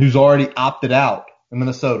 Bateman, who's already opted out in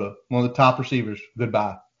Minnesota, one of the top receivers,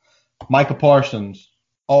 goodbye. Micah Parsons,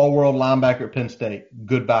 all-world linebacker at Penn State,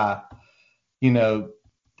 goodbye.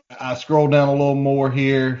 I scroll down a little more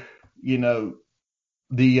here. The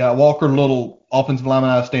Walker Little offensive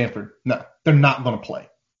lineman out of Stanford. No, they're not going to play.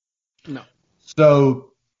 No. So,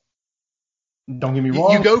 don't get me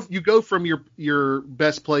wrong. You go from your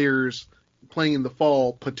best players playing in the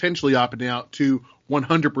fall, potentially opting out, to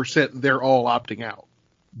 100% they're all opting out.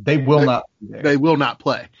 They will not be there. They will not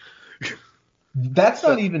play. That's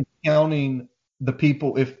not even counting the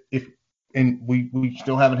people and we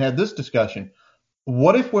still haven't had this discussion.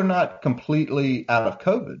 What if we're not completely out of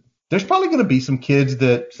COVID? There's probably going to be some kids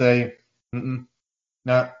that say, I'm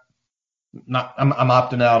opting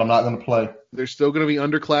out. I'm not going to play. There's still going to be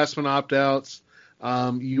underclassmen opt-outs.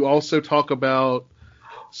 You also talk about,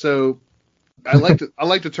 so I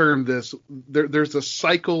like to term this. There's a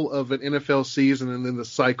cycle of an NFL season and then the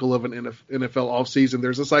cycle of an NFL offseason.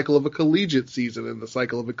 There's a cycle of a collegiate season and the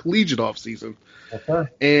cycle of a collegiate offseason. Okay.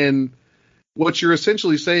 And what you're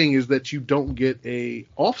essentially saying is that you don't get a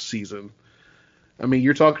offseason. I mean,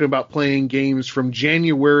 you're talking about playing games from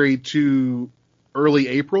January to early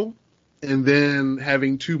April and then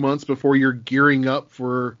having 2 months before you're gearing up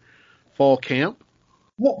for fall camp.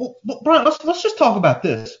 Well, Brian, let's just talk about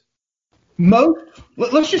this.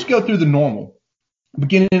 Let's just go through the normal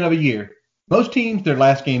beginning of a year. Most teams, their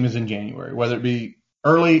last game is in January, whether it be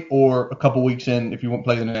early or a couple weeks in if you won't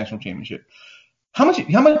play the national championship. How much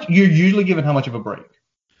you're usually given how much of a break?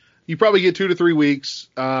 You probably get 2 to 3 weeks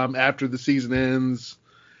after the season ends.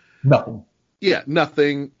 Nothing. Yeah,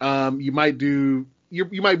 nothing. You might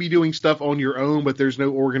be doing stuff on your own, but there's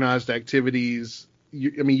no organized activities.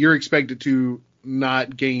 You're expected to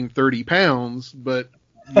not gain 30 pounds, but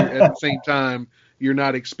at the same time, you're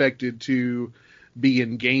not expected to be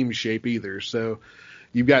in game shape either. So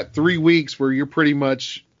you've got 3 weeks where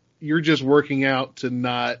you're just working out to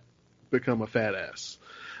not become a fat ass.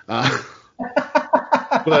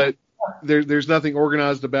 But there's nothing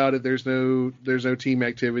organized about it. There's no team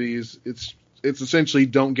activities. It's essentially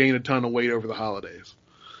don't gain a ton of weight over the holidays.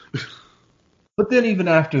 But then even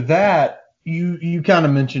after that, you kind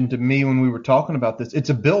of mentioned to me when we were talking about this, it's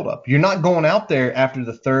a buildup. You're not going out there after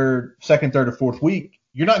the second, third, or fourth week.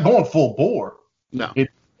 You're not going full bore. No.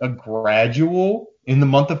 It's a gradual, in the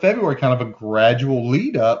month of February, kind of a gradual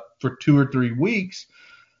lead up for 2 or 3 weeks.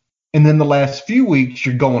 And then the last few weeks,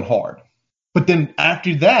 you're going hard. But then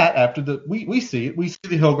after that, we see it. We see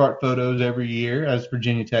the Hilgart photos every year as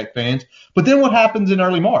Virginia Tech fans. But then what happens in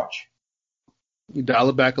early March? You dial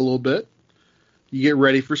it back a little bit. You get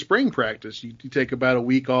ready for spring practice. You take about a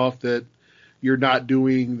week off that you're not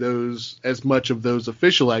doing as much of those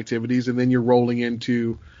official activities, and then you're rolling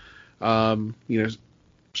into,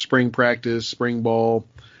 spring practice, spring ball,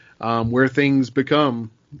 where things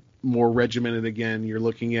become more regimented again. You're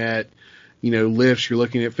looking at, lifts, you're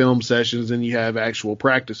looking at film sessions, and you have actual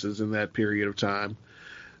practices in that period of time.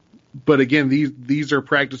 But again, these are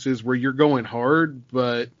practices where you're going hard,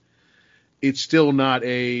 but it's still not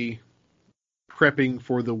a prepping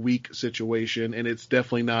for the week situation, and it's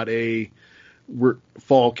definitely not a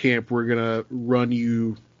fall camp, we're gonna run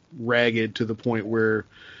you ragged to the point where,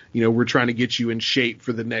 we're trying to get you in shape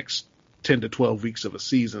for the next 10 to 12 weeks of a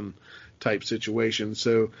season type situation.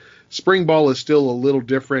 So spring ball is still a little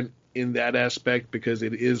different in that aspect because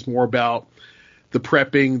it is more about the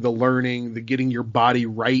prepping, the learning, the getting your body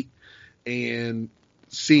right, and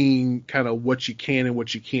seeing kind of what you can and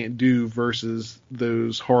what you can't do versus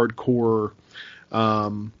those hardcore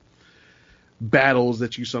battles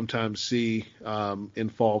that you sometimes see in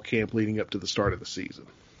fall camp leading up to the start of the season.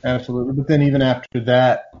 Absolutely. But then even after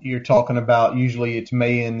that, you're talking about usually it's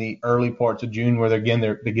May and the early parts of June where they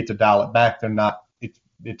get to dial it back.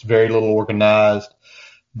 It's very little organized.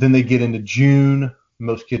 Then they get into June.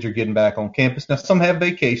 Most kids are getting back on campus. Now some have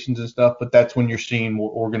vacations and stuff, but that's when you're seeing more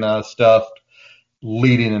organized stuff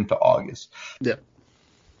leading into August. Yeah.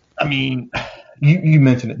 I mean, you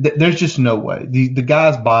mentioned it. There's just no way. The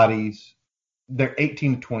guys' bodies, they're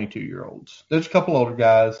 18 to 22-year-olds. There's a couple older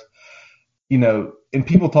guys, and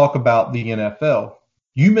people talk about the NFL.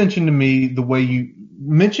 You mentioned to me the way you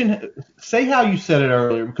mentioned, say how you said it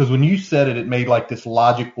earlier, because when you said it, it made like this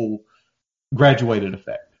logical graduated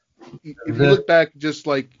effect. If you look back just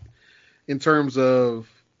like in terms of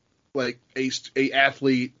like a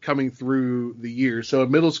athlete coming through the year. So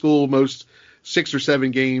in middle school, most 6 or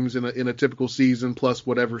 7 games in a typical season, plus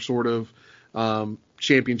whatever sort of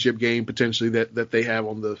championship game potentially that they have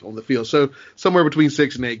on the field. So somewhere between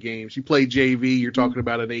 6 and 8 games. You play JV, you're talking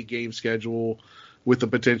about an 8-game schedule with a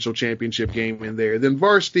potential championship game in there. Then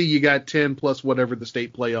varsity, you got 10 plus whatever the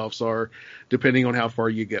state playoffs are, depending on how far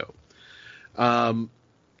you go.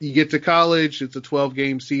 You get to college, it's a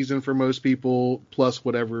 12-game season for most people, plus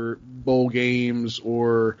whatever bowl games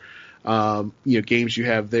or games you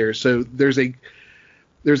have there. So there's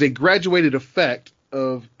a graduated effect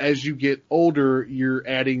of as you get older, you're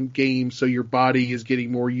adding games, so your body is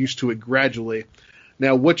getting more used to it gradually.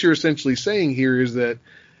 Now, what you're essentially saying here is that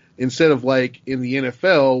instead of like in the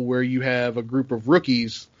NFL where you have a group of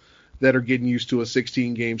rookies that are getting used to a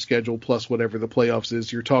 16-game schedule plus whatever the playoffs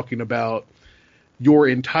is, you're talking about your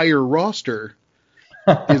entire roster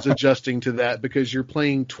is adjusting to that because you're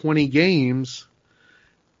playing 20 games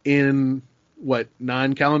in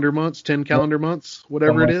 9 calendar months, 10 calendar months,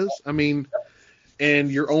 whatever it is. I mean,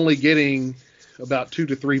 and you're only getting about 2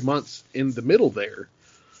 to 3 months in the middle there.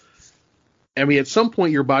 I mean, at some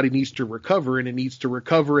point your body needs to recover, and it needs to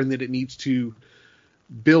recover, and then it needs to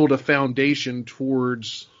build a foundation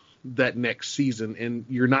towards that next season. And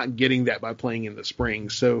you're not getting that by playing in the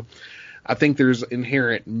spring. So I think there's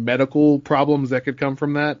inherent medical problems that could come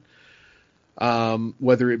from that,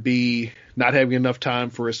 whether it be not having enough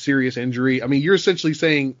time for a serious injury. I mean, you're essentially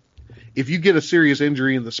saying if you get a serious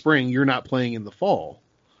injury in the spring, you're not playing in the fall.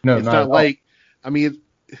 No, it's not like, I mean,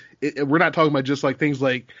 we're not talking about just like things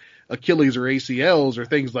like Achilles or ACLs or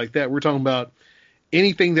things like that. We're talking about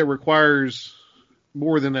anything that requires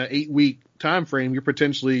more than an 8-week time frame. You're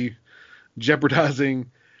potentially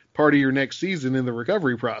jeopardizing part of your next season in the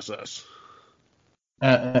recovery process.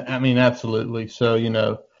 I mean, absolutely.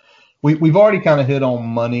 So, we've already kind of hit on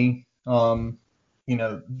money. Some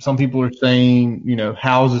people are saying,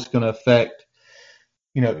 how is this going to affect,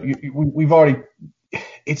 we've already,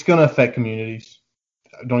 it's going to affect communities.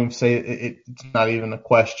 I don't even say it's not even a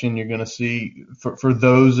question. You're going to see for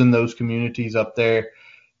those in those communities up there,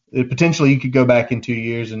 potentially you could go back in 2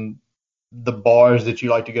 years and the bars that you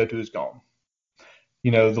like to go to is gone. The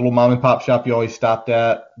little mom and pop shop you always stopped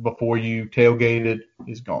at before you tailgated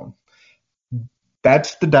is gone.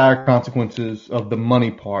 That's the dire consequences of the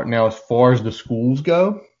money part. Now, as far as the schools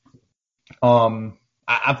go,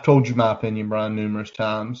 I've told you my opinion, Brian, numerous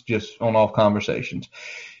times, just on off conversations.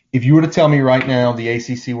 If you were to tell me right now the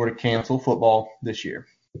ACC were to cancel football this year,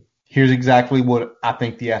 here's exactly what I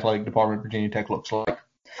think the athletic department of Virginia Tech looks like.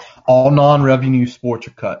 All non-revenue sports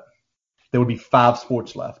are cut. There would be 5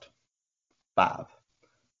 sports left. 5.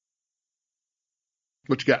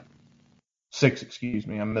 What you got? 6, excuse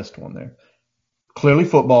me. I missed one there. Clearly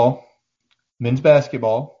football, men's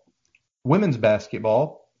basketball, women's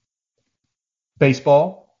basketball,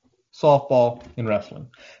 baseball, softball, and wrestling.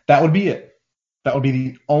 That would be it. That would be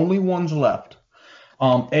the only ones left.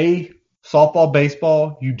 Softball,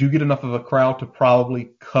 baseball, you do get enough of a crowd to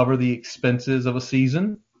probably cover the expenses of a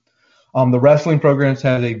season. The wrestling programs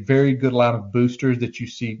have a very good line of boosters that you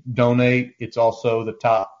see donate. It's also the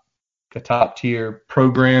top tier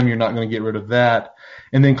program. You're not going to get rid of that.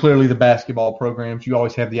 And then clearly the basketball programs, you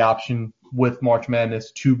always have the option with March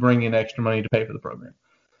Madness to bring in extra money to pay for the program.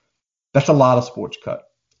 That's a lot of sports cut.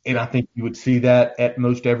 And I think you would see that at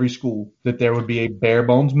most every school, that there would be a bare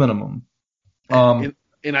bones minimum. And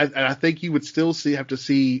And I think you would still have to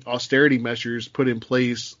see austerity measures put in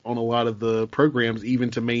place on a lot of the programs,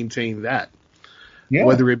 even to maintain that. Yeah.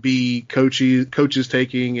 Whether it be coaches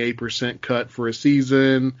taking a % cut for a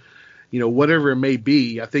season, whatever it may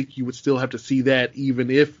be, I think you would still have to see that, even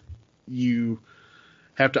if you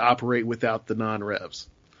have to operate without the non-revs.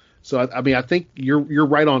 So I think you're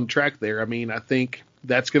right on track there. I mean, I think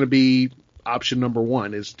that's going to be option number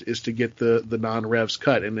one is to get the non-revs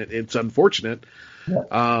cut, and it's unfortunate.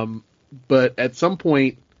 Yeah. But at some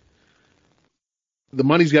point, the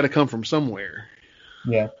money's got to come from somewhere.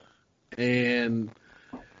 Yeah. And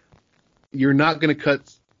you're not going to cut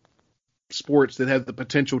sports that have the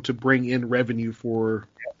potential to bring in revenue for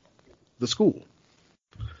the school.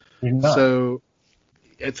 So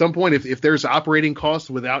at some point, if there's operating costs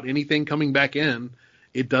without anything coming back in,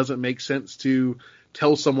 it doesn't make sense to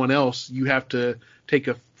tell someone else you have to take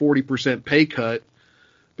a 40% pay cut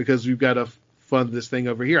because we've got to fund this thing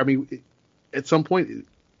over here. I mean, at some point,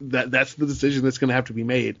 that's the decision that's going to have to be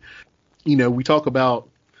made. We talk about,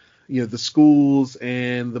 the schools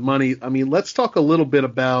and the money. I mean, let's talk a little bit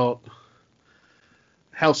about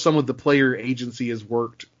how some of the player agency has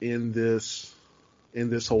worked in this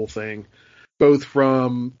whole thing, both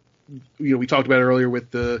from, we talked about earlier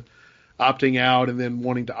with the opting out and then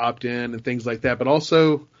wanting to opt in and things like that, but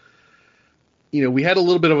also, we had a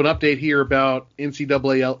little bit of an update here about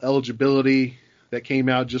NCAA eligibility that came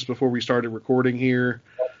out just before we started recording here.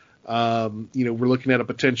 We're looking at a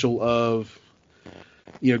potential of,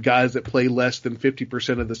 guys that play less than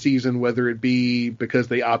 50% of the season, whether it be because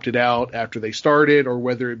they opted out after they started or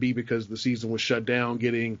whether it be because the season was shut down,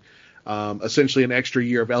 getting essentially an extra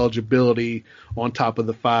year of eligibility on top of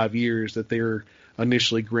the 5 years that they were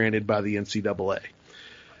initially granted by the NCAA.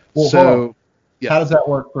 Well, so, how does that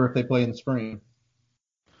work for if they play in the spring?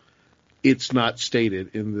 It's not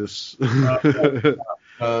stated in this.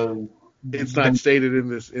 It's not stated in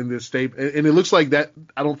this statement, and it looks like that.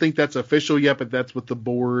 I don't think that's official yet, but that's what the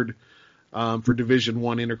board for Division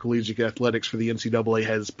I intercollegiate athletics for the NCAA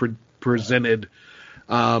has presented.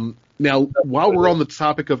 Now, while we're on the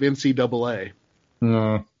topic of NCAA,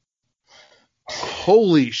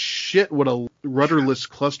 holy shit, what a rudderless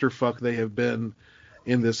clusterfuck they have been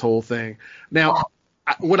in this whole thing. Now,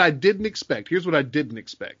 what I didn't expect, here's what I didn't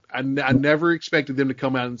expect. I never expected them to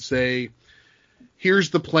come out and say,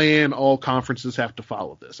 here's the plan, all conferences have to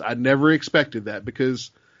follow this. I never expected that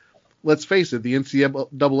because, let's face it, the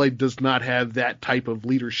NCAA does not have that type of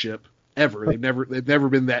leadership ever. They've never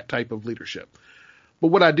been that type of leadership. But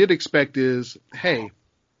what I did expect is, hey,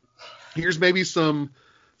 here's maybe some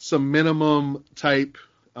minimum type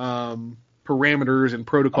parameters and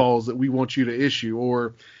protocols that we want you to issue,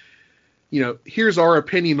 or here's our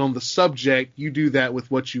opinion on the subject. You do that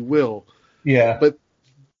with what you will. Yeah. But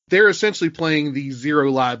they're essentially playing the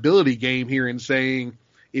zero liability game here and saying,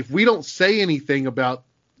 if we don't say anything about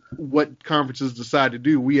what conferences decide to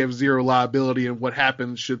do, we have zero liability and what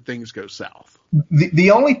happens should things go south.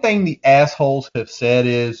 The only thing the assholes have said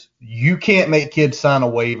is you can't make kids sign a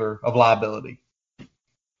waiver of liability.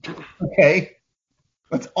 Okay.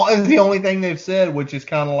 That's the only thing they've said, which is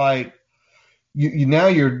kind of like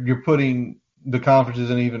you're putting the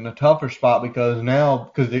conferences in even a tougher spot because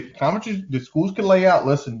the schools can lay out,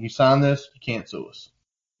 listen, you sign this, you can't sue us.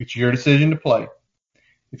 It's your decision to play.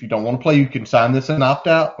 If you don't want to play, you can sign this and opt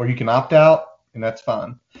out, or you can opt out, and that's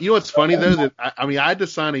fine. You know what's funny though? That I had to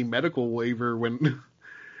sign a medical waiver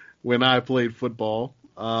when I played football.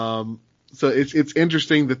 So it's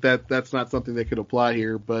interesting that's not something that could apply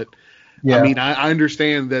here. But yeah. I mean, I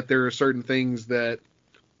understand that there are certain things that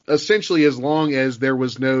essentially, as long as there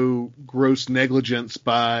was no gross negligence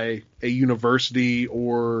by a university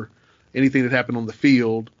or anything that happened on the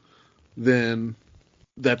field, then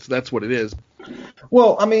that's what it is.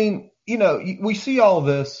 Well, I mean, we see all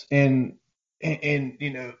this and they've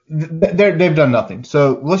done nothing.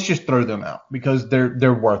 So let's just throw them out because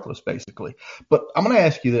they're worthless basically. But I'm going to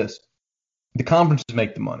ask you this. The conferences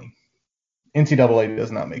make the money. NCAA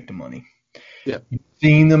does not make the money. Yeah. You've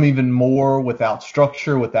seen them even more without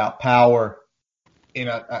structure, without power. And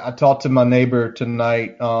I talked to my neighbor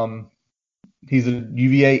tonight. He's a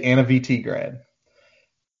UVA and a VT grad.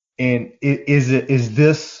 And is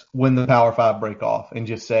this when the Power Five break off and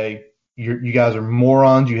just say, you guys are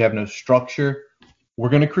morons, you have no structure. We're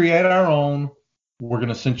going to create our own. We're going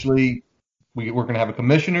to essentially, we're going to have a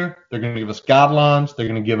commissioner. They're going to give us guidelines. They're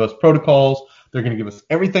going to give us protocols. They're going to give us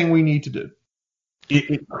everything we need to do.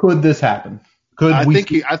 Could this happen? I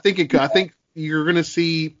think you're going to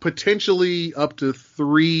see potentially up to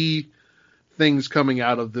 3 things coming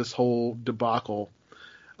out of this whole debacle.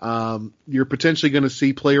 You're potentially going to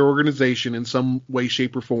see player organization in some way,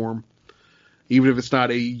 shape, or form, even if it's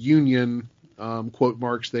not a union, quote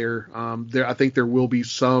marks there. I think there will be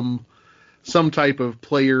some type of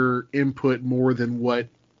player input more than what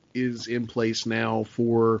is in place now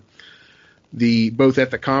for both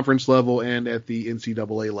at the conference level and at the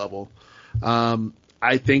NCAA level.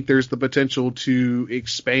 I think there's the potential to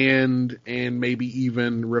expand and maybe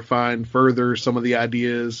even refine further some of the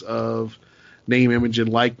ideas of name, image, and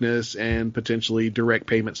likeness, and potentially direct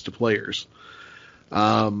payments to players.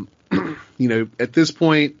 At this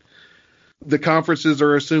point, the conferences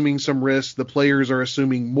are assuming some risk. The players are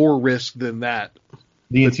assuming more risk than that.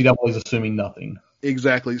 The NCAA is assuming nothing.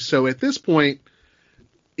 Exactly. So at this point,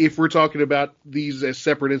 if we're talking about these as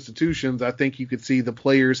separate institutions, I think you could see the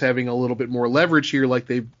players having a little bit more leverage here, like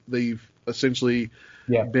they've essentially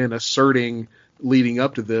been asserting leading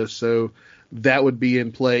up to this. So that would be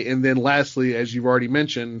in play. And then lastly, as you've already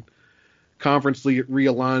mentioned, conference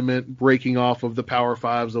realignment, breaking off of the Power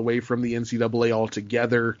Fives away from the NCAA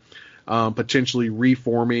altogether, potentially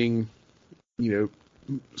reforming,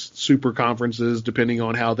 super conferences, depending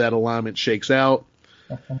on how that alignment shakes out.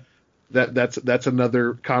 Okay. That's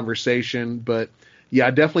another conversation, but yeah,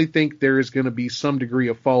 I definitely think there is going to be some degree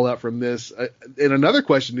of fallout from this. And another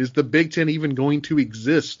question is, the Big Ten even going to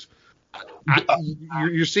exist?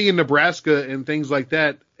 You're seeing Nebraska and things like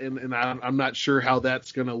that, and I'm not sure how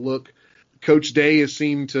that's going to look. Coach Day has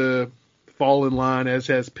seemed to fall in line, as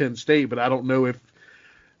has Penn State, but I don't know if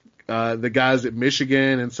the guys at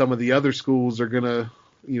Michigan and some of the other schools are going to,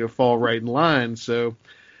 fall right in line. So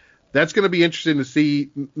that's going to be interesting to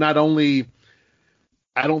see. Not only,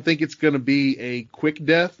 I don't think it's going to be a quick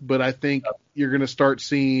death, but I think you're going to start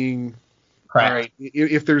seeing, all right,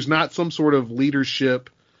 if there's not some sort of leadership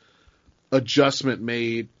adjustment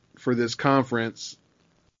made for this conference,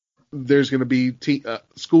 there's going to be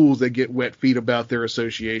schools that get wet feet about their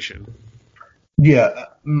association. Yeah,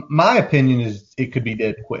 my opinion is it could be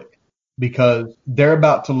dead quick because they're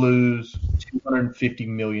about to lose $250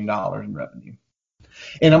 million in revenue.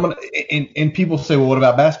 And and people say, well, what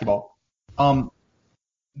about basketball?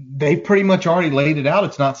 They pretty much already laid it out.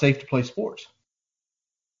 It's not safe to play sports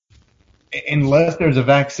unless there's a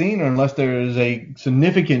vaccine or unless there is a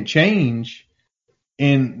significant change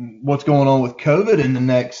in what's going on with COVID in the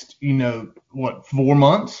next, 4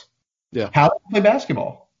 months. Yeah. How do they play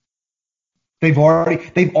basketball? They've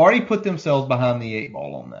already put themselves behind the 8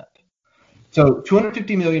 ball on that. So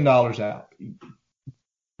 $250 million out.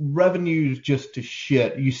 Revenues just to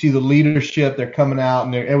shit. You see the leadership, they're coming out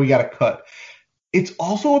and we got to cut. It's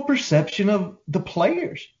also a perception of the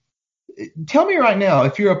players. Tell me right now,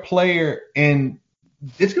 if you're a player and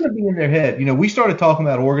it's going to be in their head. We started talking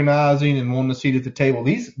about organizing and wanting a seat at the table.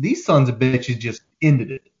 These sons of bitches just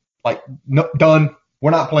ended it. Like, no, done.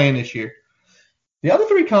 We're not playing this year. The other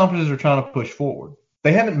 3 conferences are trying to push forward.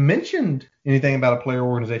 They haven't mentioned anything about a player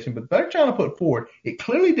organization, but they're trying to put forward. It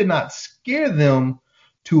clearly did not scare them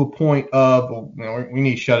to a point of, we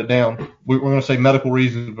need to shut it down. We're going to say medical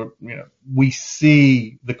reasons, but, we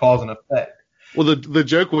see the cause and effect. Well, the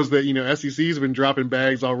joke was that, SEC's been dropping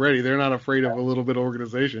bags already. They're not afraid of a little bit of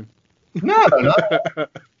organization. No.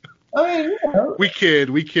 I mean, we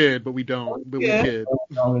kid, but we don't. But yeah, we kid.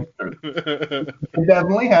 It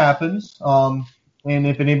definitely happens. And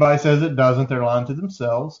if anybody says it doesn't, they're lying to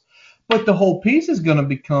themselves. But the whole piece is going to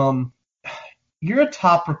become, you're a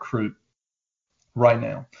top recruit right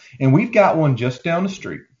now. And we've got one just down the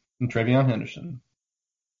street in Trevion Henderson.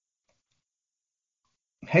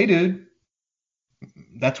 Hey, dude,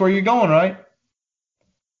 that's where you're going, right?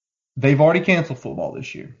 They've already canceled football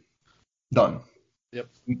this year. Done. Yep.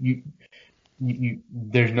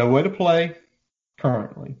 There's no way to play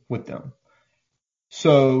currently with them.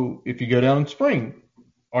 So if you go down in spring,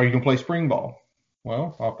 are you going to play spring ball?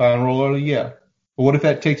 Well, I'll probably enroll early, yeah. But what if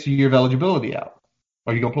that takes a year of eligibility out?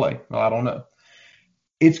 Are you going to play? Well, I don't know.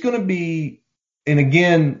 It's going to be, and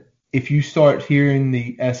again, if you start hearing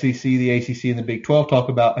the SEC, the ACC, and the Big 12 talk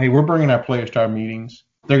about, hey, we're bringing our players to our meetings,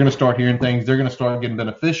 they're going to start hearing things, they're going to start getting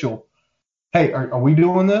beneficial. Hey, are we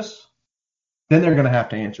doing this? Then they're going to have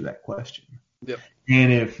to answer that question. Yep.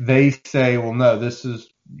 And if they say, well, no, this is,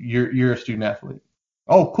 you're a student athlete.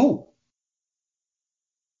 Oh, cool.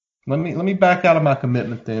 Let me back out of my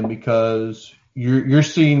commitment then, because you're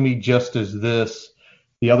seeing me just as this.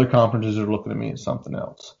 The other conferences are looking at me as something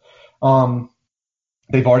else.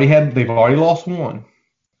 They've already lost one.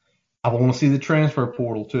 I want to see the transfer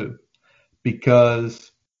portal too,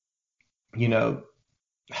 because,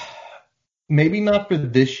 maybe not for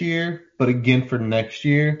this year, but again for next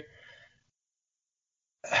year.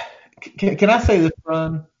 Can I say this,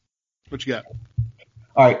 Ron? What you got?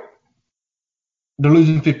 All right, they're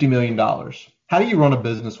losing $50 million. How do you run a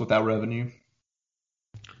business without revenue?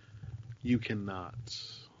 You cannot.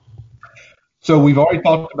 So we've already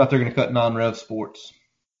talked about they're going to cut non-rev sports.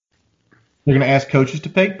 They're going to ask coaches to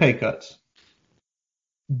take pay cuts.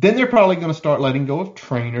 Then they're probably going to start letting go of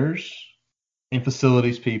trainers and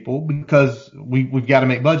facilities people because we've got to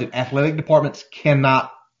make budget. Athletic departments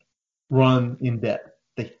cannot run in debt.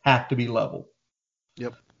 They have to be level.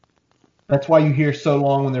 Yep. That's why you hear so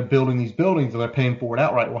long when they're building these buildings and they're paying for it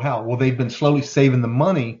outright. Well, how? Well, they've been slowly saving the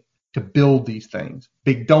money to build these things.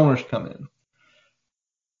 Big donors come in.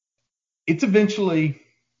 It's eventually,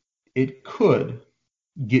 it could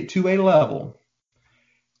get to a level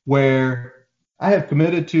where I have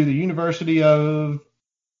committed to the University of,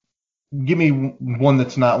 give me one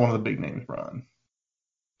that's not one of the big names, Brian.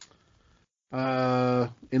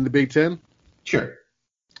 In the Big Ten? Sure.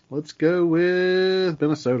 Let's go with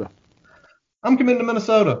Minnesota. I'm committed to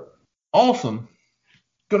Minnesota. Awesome.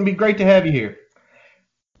 Going to be great to have you here.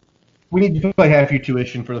 We need to pay half your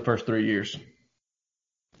tuition for the first 3 years.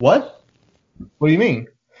 What? What do you mean?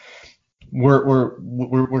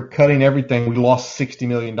 We're cutting everything. We lost $60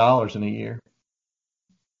 million in a year.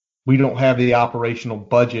 We don't have the operational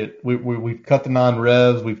budget. We've cut the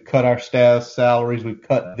non-revs. We've cut our staff's salaries. We've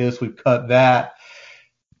cut this. We've cut that.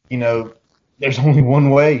 There's only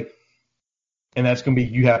one way, and that's going to be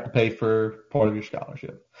you have to pay for part of your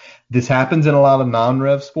scholarship. This happens in a lot of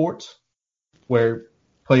non-rev sports where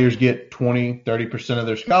players get 20, 30% of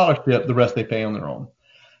their scholarship. The rest they pay on their own.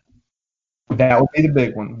 That would be the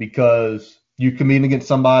big one because you compete against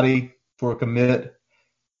somebody for a commit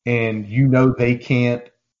and they can't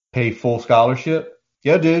pay full scholarship.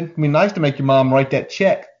 Yeah, dude. Nice to make your mom write that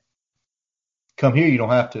check. Come here, you don't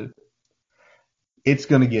have to. It's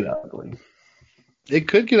going to get ugly. It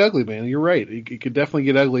could get ugly, man. You're right. It could definitely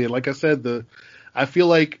get ugly. And like I said, I feel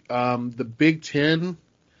like the Big Ten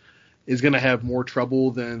is going to have more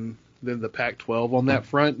trouble than the Pac-12 on that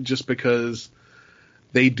front, just because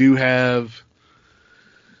they do have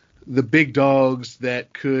the big dogs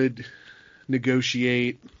that could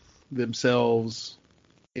negotiate themselves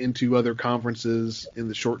into other conferences in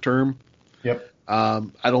the short term. Yep. I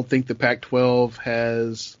don't think the Pac-12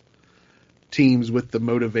 has teams with the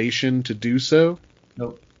motivation to do so.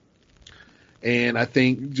 Nope. And I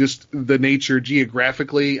think just the nature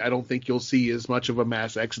geographically, I don't think you'll see as much of a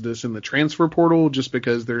mass exodus in the transfer portal just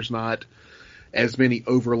because there's not as many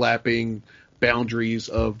overlapping boundaries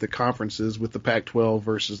of the conferences with the Pac-12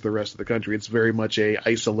 versus the rest of the country. It's very much a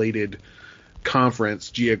isolated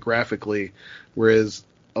conference geographically, whereas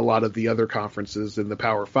a lot of the other conferences in the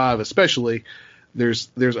Power Five, especially, there's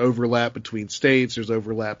overlap between states, there's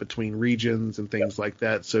overlap between regions and things like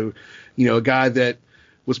that. So, a guy that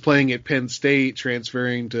was playing at Penn State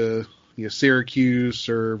transferring to Syracuse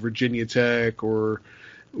or Virginia Tech or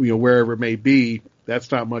wherever it may be,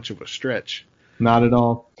 that's not much of a stretch. Not at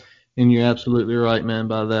all. And you're absolutely right, man,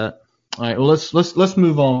 by that. All right, well let's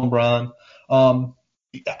move on, Brian.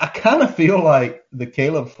 I kind of feel like the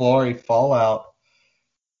Caleb Flory fallout.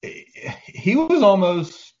 He was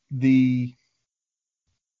almost the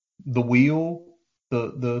wheel,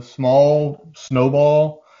 the small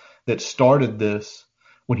snowball that started this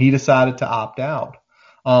when he decided to opt out.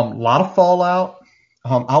 A lot of fallout.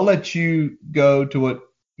 I'll let you go to what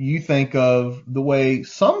you think of the way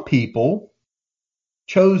some people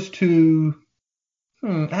chose to,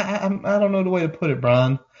 I don't know the way to put it,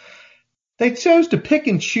 Brian. They chose to pick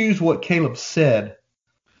and choose what Caleb said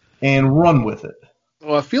and run with it.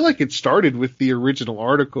 Well, I feel like it started with the original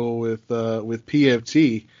article with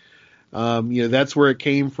PFT. That's where it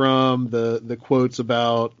came from. The quotes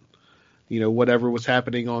about, whatever was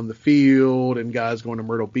happening on the field and guys going to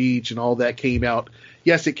Myrtle Beach and all that came out.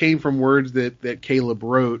 Yes, it came from words that Caleb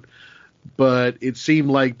wrote, but it seemed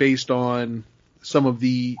like based on some of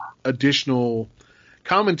the additional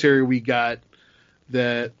commentary we got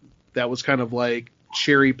that was kind of like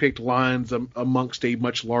cherry-picked lines amongst a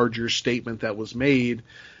much larger statement that was made.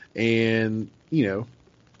 And,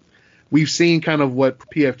 we've seen kind of what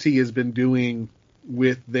PFT has been doing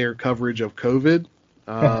with their coverage of COVID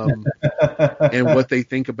and what they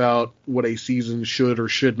think about what a season should or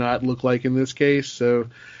should not look like in this case. So,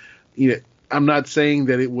 I'm not saying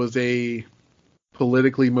that it was a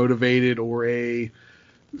politically motivated or a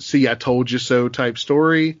 "see, I told you so" type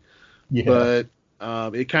story, but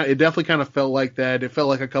it definitely kind of felt like that. It felt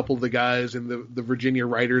like a couple of the guys and the Virginia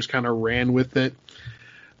writers kind of ran with it,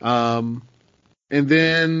 and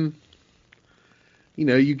then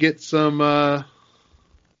you get some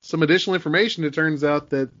additional information. It turns out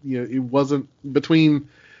that it wasn't between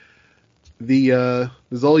the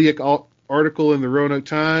Zolciak article in the Roanoke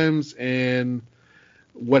Times and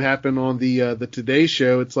what happened on the Today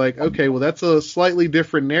Show, it's like, okay, well, that's a slightly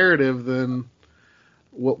different narrative than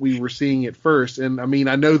what we were seeing at first. And I mean,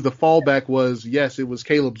 I know the fallback was, yes, it was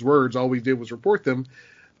Caleb's words. All we did was report them.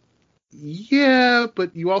 Yeah,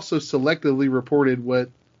 but you also selectively reported what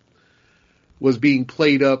was being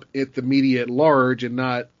played up at the media at large, and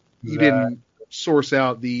not, you didn't source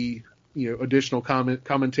out the, additional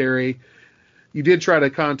commentary. You did try to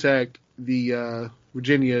contact the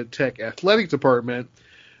Virginia Tech athletic department,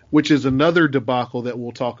 which is another debacle that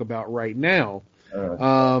we'll talk about right now.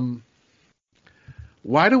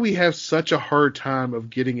 Why do we have such a hard time of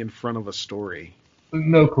getting in front of a story?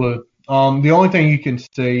 No clue. The only thing you can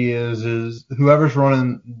say is whoever's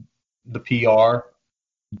running the PR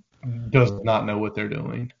does not know what they're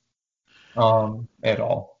doing at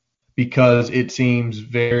all, because it seems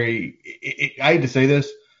very. I hate to say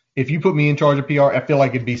this. If you put me in charge of PR, I feel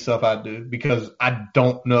like it'd be stuff I'd do, because I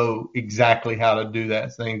don't know exactly how to do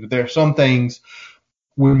that thing. But there are some things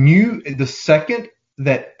the second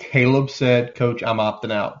that Caleb said, "Coach, I'm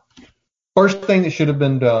opting out," first thing that should have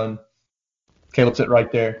been done, Caleb said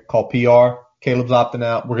right there, call PR. Caleb's opting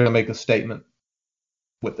out. We're going to make a statement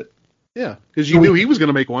with it. Yeah, because you knew he was going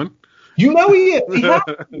to make one. You know he is. He has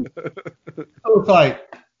to. So it's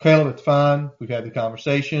like, Caleb, it's fine. We've had the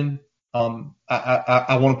conversation. I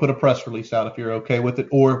want to put a press release out if you're okay with it.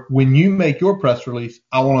 Or when you make your press release,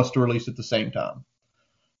 I want us to release at the same time.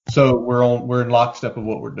 So we're in lockstep of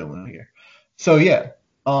what we're doing here. So yeah,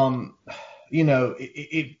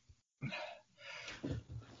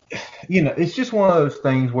 it's just one of those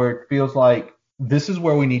things where it feels like this is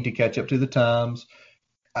where we need to catch up to the times.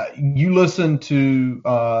 You listen to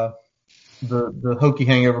the Hokie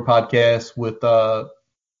Hangover podcast with the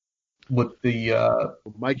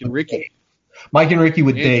Mike and Ricky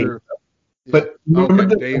with Andrew. Dave. But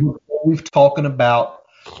remember Dave. We've talking about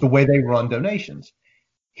the way they run donations.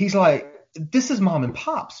 He's like, this is mom and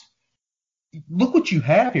pops. Look what you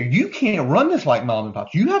have here. You can't run this like mom and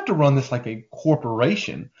pops. You have to run this like a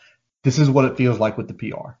corporation. This is what it feels like with the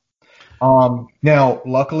PR. Now,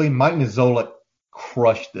 luckily, Mike Nizola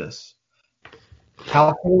crushed this.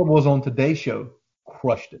 How Caleb was on Today's Show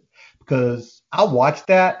crushed it. Because I watched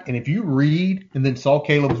that, and if you read and then saw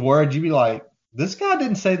Caleb's words, you'd be like, this guy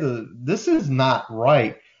didn't say this is not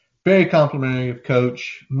right. Very complimentary of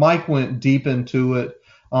Coach. Mike went deep into it.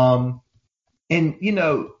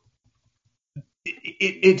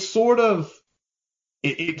 It sort of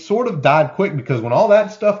died quick, because when all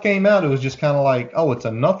that stuff came out, it was just kind of like, oh, it's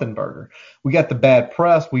a nothing burger. We got the bad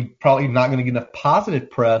press. We probably not going to get enough positive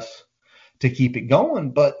press to keep it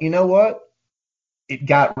going. But you know what? It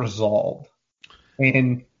got resolved.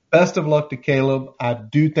 And best of luck to Caleb. I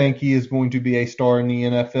do think he is going to be a star in the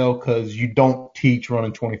NFL, because you don't teach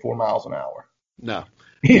running 24 miles an hour. No.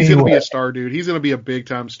 He's going to be a star, dude. He's going to be a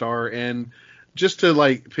big-time star. And just to,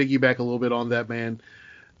 piggyback a little bit on that, man,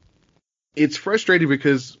 it's frustrating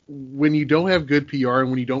because when you don't have good PR and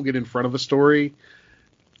when you don't get in front of a story,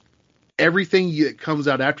 everything that comes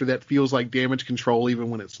out after that feels like damage control, even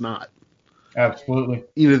when it's not. Absolutely.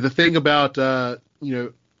 The thing about,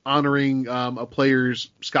 honoring a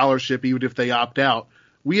player's scholarship, even if they opt out,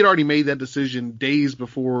 we had already made that decision days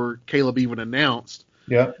before Caleb even announced.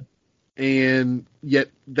 Yeah. And yet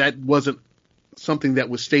that wasn't something that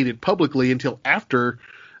was stated publicly until after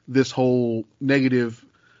this whole negative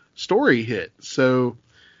story hit. So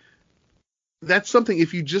that's something,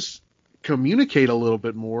 if you just communicate a little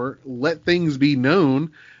bit more, let things be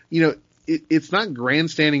known, it's not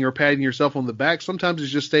grandstanding or patting yourself on the back. Sometimes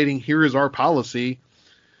it's just stating, here is our policy.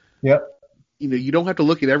 Yep. You don't have to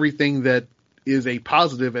look at everything that is a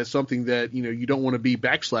positive as something that, you don't want to be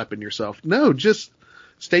backslapping yourself. No, just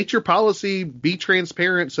state your policy, be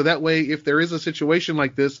transparent, so that way if there is a situation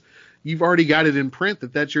like this, you've already got it in print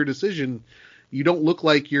that that's your decision. You don't look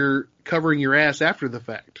like you're covering your ass after the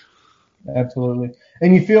fact. Absolutely.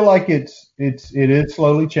 And you feel like it is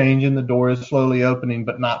slowly changing, the door is slowly opening,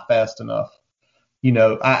 but not fast enough.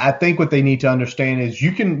 I think what they need to understand is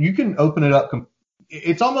you can open it up.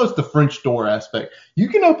 It's almost the French door aspect. You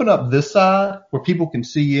can open up this side where people can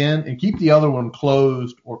see in and keep the other one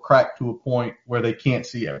closed or cracked to a point where they can't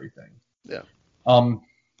see everything. Yeah.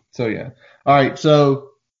 So yeah. All right.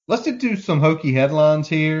 So let's get to some Hokie headlines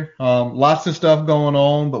here. Lots of stuff going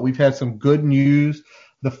on, but we've had some good news.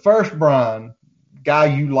 The first, Brian, guy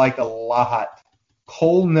you like a lot,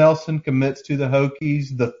 Cole Nelson commits to the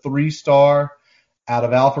Hokies, the 3-star out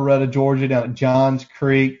of Alpharetta, Georgia, down at Johns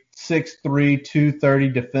Creek. 6'3", 230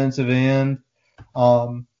 defensive end.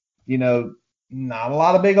 Not a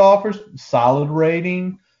lot of big offers, solid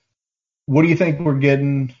rating. What do you think we're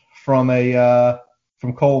getting from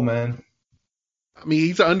Coleman. I mean,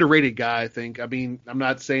 he's an underrated guy, I think. I mean, I'm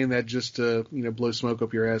not saying that just to, blow smoke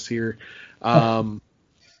up your ass here.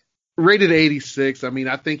 Rated 86. I mean,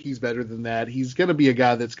 I think he's better than that. He's going to be a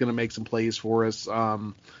guy that's going to make some plays for us,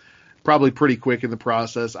 probably pretty quick in the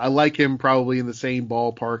process. I like him probably in the same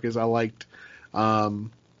ballpark as I liked,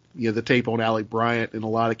 the tape on Alec Bryant in a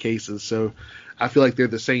lot of cases. So I feel like they're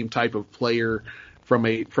the same type of player from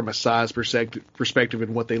a size perspective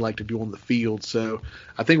and what they like to do on the field. So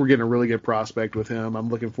I think we're getting a really good prospect with him. I'm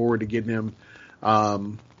looking forward to getting him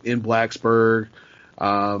in Blacksburg.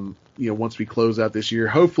 Once we close out this year,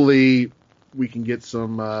 hopefully we can get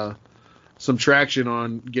some traction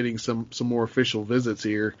on getting some more official visits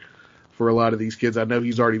here for a lot of these kids. I know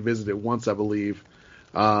he's already visited once, I believe.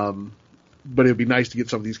 But it'd be nice to get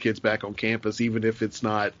some of these kids back on campus, even if it's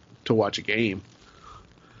not to watch a game.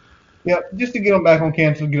 Yeah, just to get them back on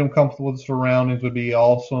campus and get them comfortable with the surroundings would be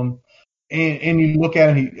awesome. And you look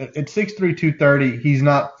at him, at 6'3", 230, he's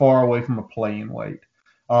not far away from a playing weight.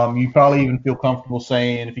 You probably even feel comfortable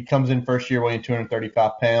saying if he comes in first year weighing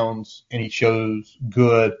 235 pounds and he shows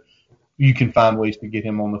good, you can find ways to get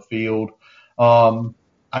him on the field. I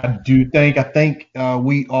think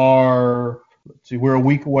we are, we're a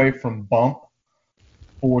week away from bump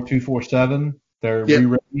for 247. Their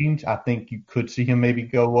re-ratings. I think you could see him maybe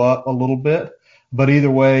go up a little bit. But either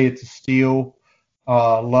way, it's a steal.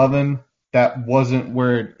 Lovin, that wasn't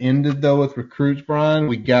where it ended, though, with recruits, Brian.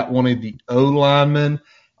 We got one of the O-linemen,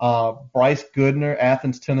 Bryce Goodner,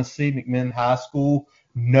 Athens, Tennessee, McMinn High School.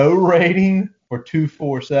 No rating for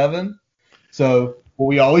 247. So what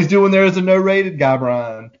we always do when there is a no-rated guy,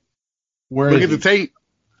 Brian. Look at the tape.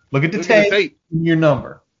 Look at the tape. Your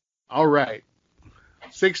number. All right.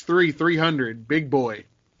 6'3", 300, big boy.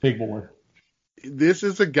 Big boy. This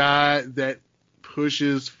is a guy that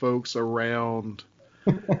pushes folks around.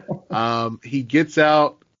 He gets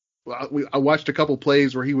out. I watched a couple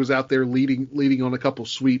plays where he was out there leading on a couple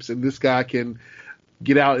sweeps, and this guy can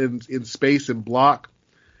get out in space and block,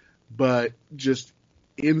 but just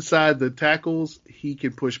inside the tackles, he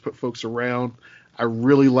can push folks around. I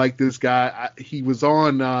really like this guy. He was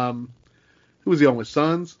on who was he on with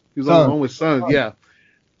Sons? He was on with Sons, yeah.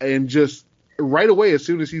 And just right away, as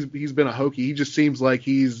soon as he's been a Hokie, he just seems like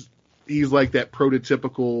he's like that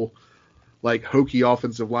prototypical like Hokie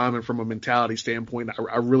offensive lineman from a mentality standpoint.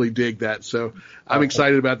 I really dig that. So I'm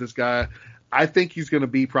excited about this guy. I think he's going to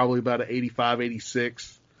be probably about an 85,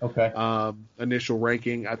 86 initial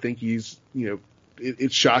ranking. I think he's,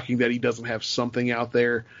 it's shocking that he doesn't have something out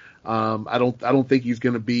there. I don't think he's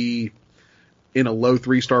going to be in a low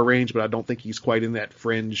 3-star range, but I don't think he's quite in that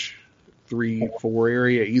fringe 3-4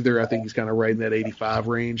 area either. I think he's kind of right in that 85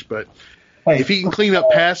 range. But if he can clean up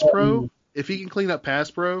pass pro,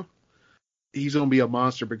 he's going to be a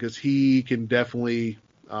monster because he can definitely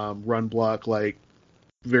run block like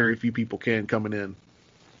very few people can coming in.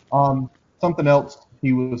 Something else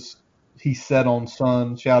he said on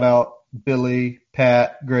Sun, shout out Billy,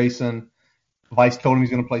 Pat, Grayson. Vice told him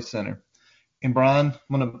he's going to play center. And Brian,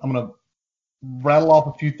 I'm gonna rattle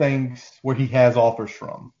off a few things where he has offers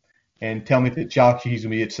from, and tell me if it shocks you he's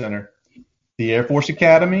going to be at center. The Air Force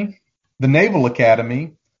Academy, the Naval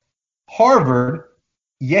Academy, Harvard,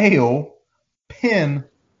 Yale, Penn,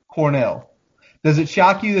 Cornell. Does it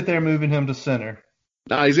shock you that they're moving him to center?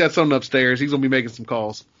 Nah, he's got something upstairs. He's going to be making some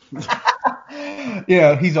calls.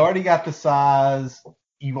 Yeah, he's already got the size.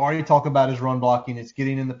 You've already talked about his run blocking. It's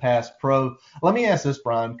getting in the pass pro. Let me ask this,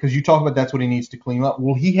 Brian, because you talk about that's what he needs to clean up.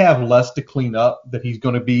 Will he have less to clean up, that he's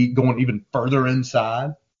going to be going even further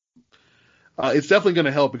inside? It's definitely going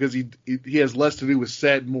to help because he has less to do with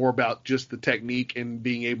set, more about just the technique and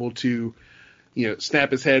being able to,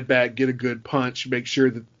 snap his head back, get a good punch, make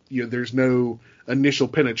sure that there's no initial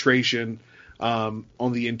penetration on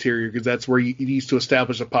the interior, because that's where he needs to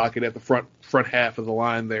establish a pocket at the front half of the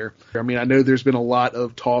line there. I mean, I know there's been a lot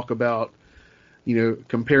of talk about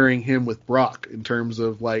comparing him with Brock in terms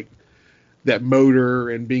of like that motor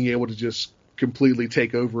and being able to just completely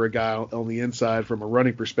take over a guy on the inside from a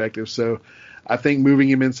running perspective. So I think moving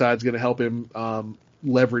him inside is going to help him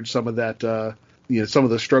leverage some of that, some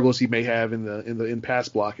of the struggles he may have in pass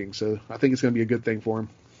blocking. So I think it's going to be a good thing for him.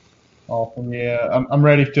 Awesome. Yeah, I'm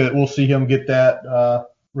ready we'll see him get that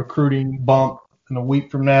recruiting bump in a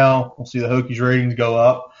week from now. We'll see the Hokies ratings go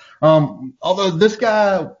up. Although this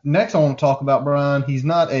guy next I want to talk about, Brian, he's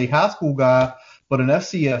not a high school guy, but an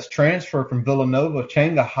FCS transfer from Villanova,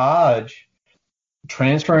 Changa Hodge,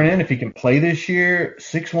 transferring in if he can play this year,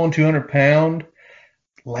 6'1", 200 pound.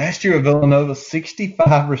 Last year at Villanova,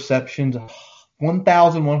 65 receptions,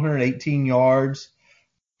 1,118 yards,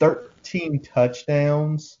 13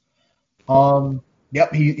 touchdowns.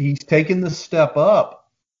 Yep, he's taken the step up.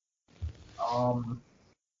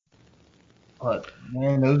 But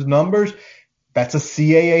man, those numbers, that's a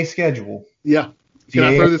CAA schedule. Yeah. Can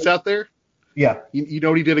I CAA, throw this out there? yeah. You know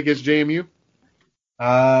what he did against JMU?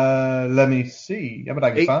 Let me see. Yeah, but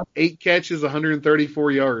I can find. Eight catches,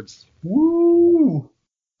 134 yards. Woo!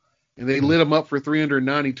 And they lit him up for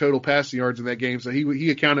 390 total passing yards in that game. So he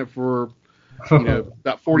accounted for,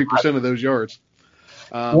 about 40% of those yards.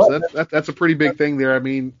 So that's a pretty big thing there. I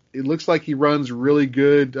mean, it looks like he runs really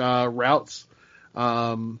good routes,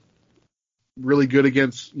 really good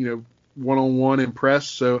against, one-on-one and press.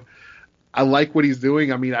 So I like what he's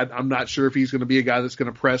doing. I mean, I'm not sure if he's going to be a guy that's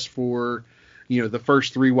going to press for, the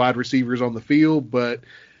first three wide receivers on the field, but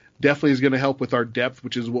definitely is going to help with our depth,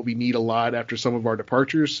 which is what we need a lot after some of our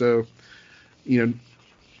departures. So,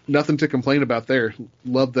 nothing to complain about there.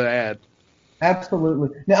 Love the ad. Absolutely.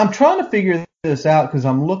 Now I'm trying to figure this out because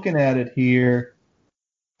I'm looking at it here.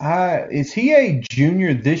 Is he a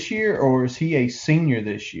junior this year or is he a senior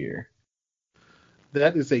this year?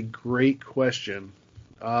 That is a great question.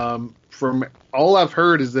 From all I've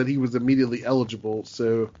heard is that he was immediately eligible.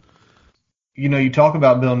 So, you talk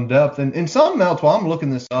about building depth and something else while I'm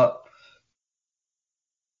looking this up.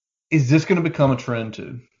 Is this going to become a trend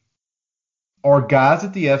too? Are guys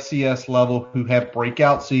at the FCS level who have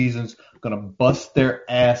breakout seasons going to bust their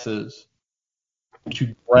asses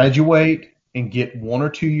to graduate and get 1 or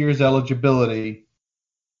 2 years eligibility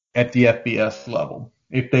at the FBS level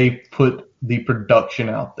if they put the production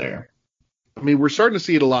out there? I mean, we're starting to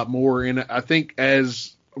see it a lot more, and I think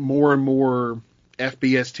as more and more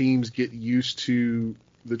FBS teams get used to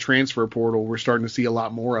the transfer portal, we're starting to see a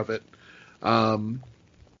lot more of it. I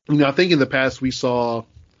think in the past we saw,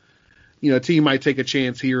 a team might take a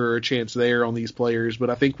chance here or a chance there on these players,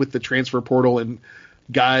 but I think with the transfer portal and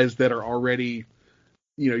guys that are already,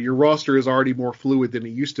 your roster is already more fluid than it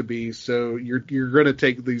used to be, so you're going to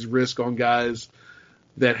take these risks on guys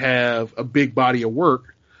that have a big body of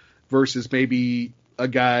work versus maybe a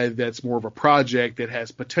guy that's more of a project that has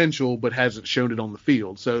potential but hasn't shown it on the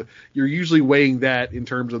field. So you're usually weighing that in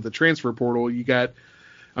terms of the transfer portal.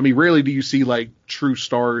 Rarely do you see like true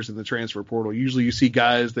stars in the transfer portal. Usually you see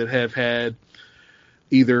guys that have had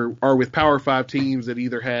either are with Power 5 teams that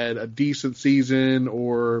either had a decent season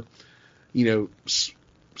or,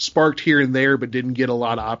 sparked here and there but didn't get a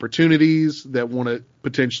lot of opportunities that want to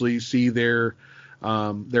potentially see their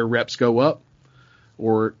reps go up,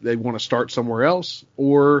 or they want to start somewhere else,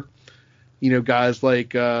 or, guys like,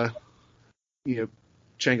 Changa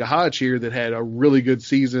Hodge here that had a really good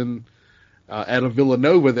season at a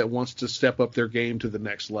Villanova that wants to step up their game to the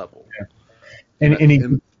next level. Yeah.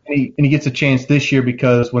 And he gets a chance this year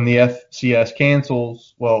because when the FCS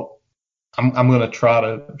cancels, well, I'm going to try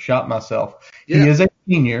to shot myself. Yeah. He is a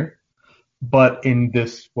senior, but in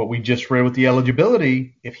this, what we just read with the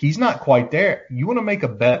eligibility, if he's not quite there, you want to make a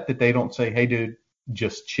bet that they don't say, hey, dude,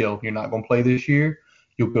 just chill. You're not going to play this year.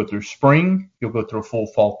 You'll go through spring. You'll go through a full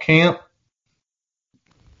fall camp.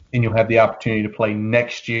 And you'll have the opportunity to play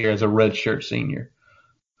next year as a redshirt senior.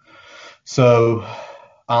 So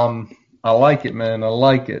I like it, man. I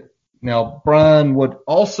like it. Now, Brian, what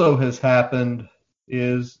also has happened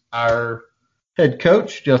is our head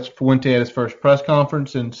coach, Justin Fuente, at his first press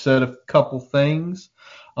conference and said a couple things.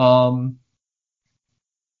 The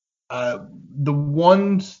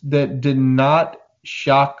ones that did not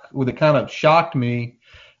that kind of shocked me,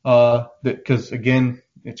 because, again,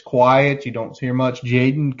 it's quiet. You don't hear much.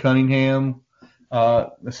 Jaden Cunningham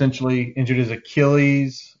essentially injured his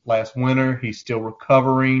Achilles last winter. He's still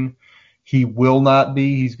recovering. He will not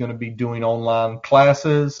be. He's going to be doing online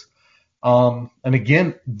classes. And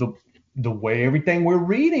again, the way everything we're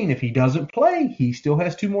reading, if he doesn't play, he still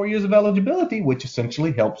has 2 more years of eligibility, which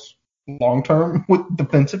essentially helps long-term with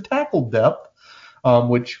defensive tackle depth,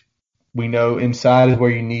 which we know inside is where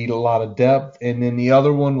you need a lot of depth. And then the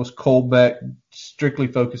other one was Cole Beck, strictly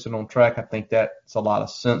focusing on track. I think that's a lot of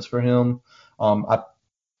sense for him.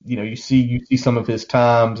 You see some of his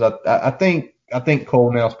times. I think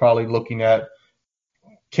Cole now is probably looking at,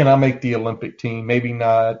 can I make the Olympic team? Maybe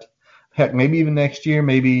not. Heck, maybe even next year,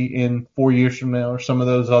 maybe in 4 years from now or some of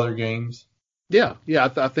those other games. Yeah,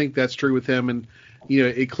 I think that's true with him. And,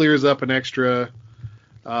 it clears up an extra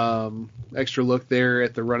look there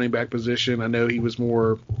at the running back position. I know he was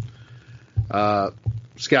more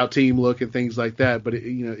scout team look and things like that, but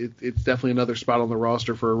it's definitely another spot on the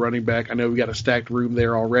roster for a running back. I know we got a stacked room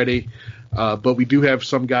there already, but we do have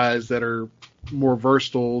some guys that are more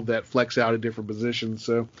versatile that flex out at different positions.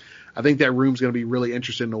 So I think that room's going to be really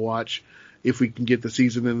interesting to watch if we can get the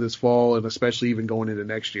season in this fall and especially even going into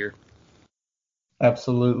next year.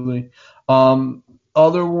 Absolutely.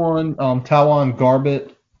 Other one, Tawan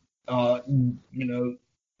Garbett,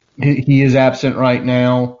 he is absent right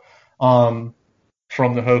now from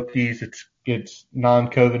the Hokies. It's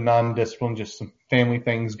non-COVID, non-discipline, just some family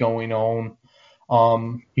things going on.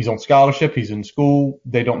 He's on scholarship. He's in school.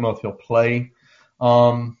 They don't know if he'll play.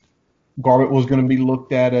 Garbett was going to be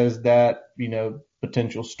looked at as that,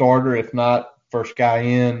 potential starter. If not, first guy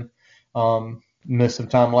in. Missed some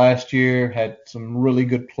time last year. Had some really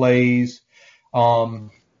good plays. 31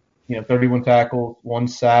 tackles, 1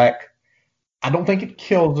 sack. I don't think it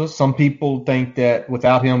kills us. Some people think that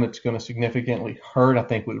without him, it's going to significantly hurt. I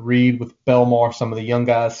think with Reed, with Belmar, some of the young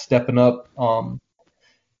guys stepping up,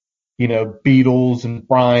 Beatles and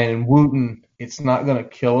Brian and Wooten, it's not going to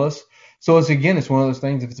kill us. So it's one of those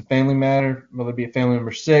things. If it's a family matter, whether it be a family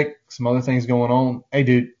member sick, some other things going on, hey,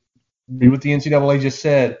 dude, do what the NCAA just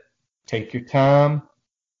said. Take your time.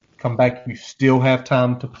 Come back. You still have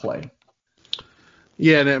time to play.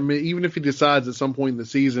 Yeah, and I mean, even if he decides at some point in the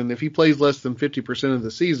season, if he plays less than 50% of the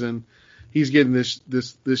season, he's getting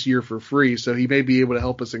this year for free. So he may be able to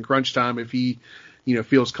help us in crunch time if he,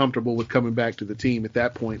 feels comfortable with coming back to the team at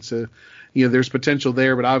that point. So, there's potential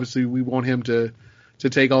there, but obviously we want him to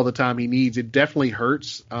take all the time he needs. It definitely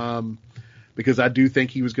hurts because I do think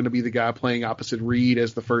he was going to be the guy playing opposite Reed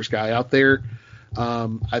as the first guy out there.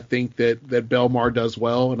 I think that Belmar does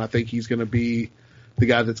well, and I think he's going to be the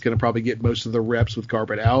guy that's going to probably get most of the reps with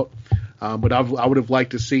Garbett out. But I would have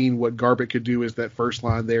liked to seen what Garbett could do as that first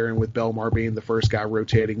line there, and with Belmar being the first guy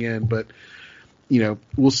rotating in. But,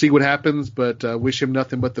 we'll see what happens, but wish him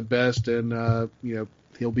nothing but the best, and,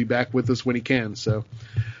 he'll be back with us when he can. So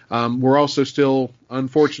we're also still,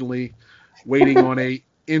 unfortunately, waiting on a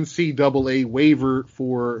NCAA waiver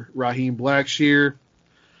for Raheem Blackshear.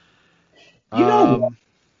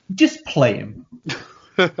 Just play him.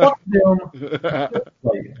 Fuck them.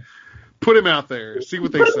 Put him out there. See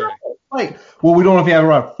what they say. Well, we don't know if you have a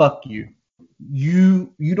right. Fuck you.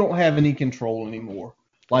 You don't have any control anymore.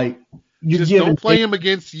 You just don't play him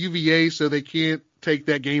against UVA so they can't take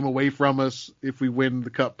that game away from us if we win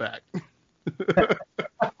the cup back.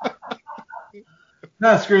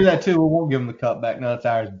 No, screw that too. We won't give him the cup back. No, it's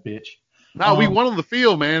ours, bitch. No, we won on the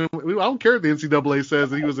field, man. I don't care if the NCAA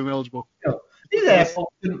says that he was ineligible. These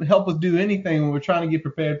assholes didn't help us do anything when we're trying to get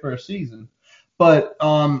prepared for a season. But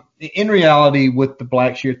in reality, with the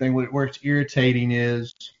Blackshear thing, where it's irritating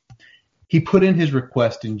is he put in his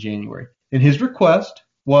request in January. And his request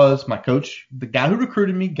was, my coach, the guy who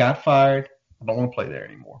recruited me, got fired. I don't want to play there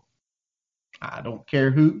anymore. I don't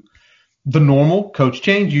care who. The normal coach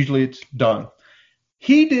change, usually it's done.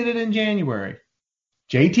 He did it in January.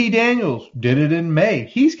 JT Daniels did it in May.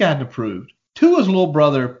 He's gotten approved. Tua's little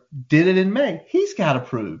brother did it in May. He's got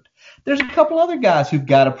approved. There's a couple other guys who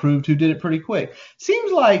got approved who did it pretty quick.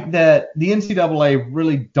 Seems like that the NCAA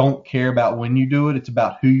really don't care about when you do it. It's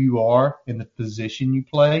about who you are and the position you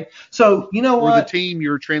play. So, you know what? Or the team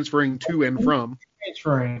you're transferring to and from.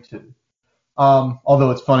 Transferring to.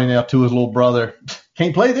 Although it's funny now, Tua's little brother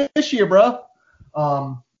can't play this year, bro.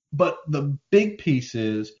 But the big piece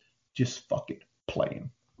is just fuck it, play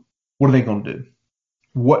him. What are they going to do?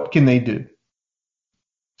 What can they do?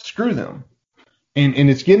 Screw them. And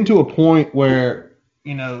it's getting to a point where,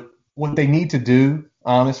 what they need to do,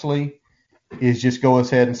 honestly, is just go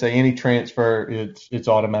ahead and say any transfer, it's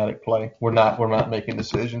automatic play. We're not making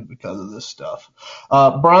decisions because of this stuff.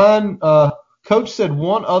 Brian, Coach said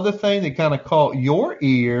one other thing that kind of caught your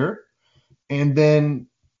ear, and then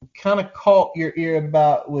kind of caught your ear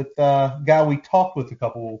about with a guy we talked with a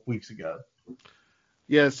couple of weeks ago.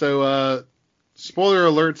 Yeah, so spoiler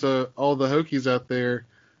alert to all the Hokies out there.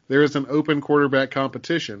 There is an open quarterback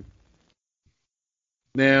competition.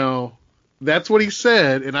 Now, that's what he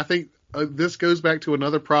said, and I think this goes back to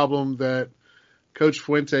another problem that Coach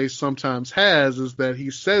Fuentes sometimes has, is that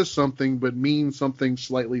he says something but means something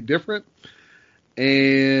slightly different.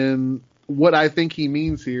 And what I think he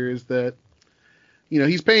means here is that,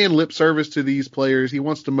 he's paying lip service to these players. He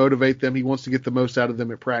wants to motivate them. He wants to get the most out of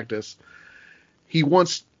them at practice. He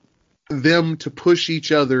wants them to push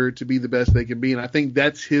each other to be the best they can be. And I think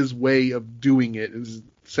that's his way of doing it, is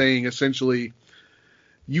saying essentially,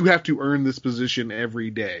 you have to earn this position every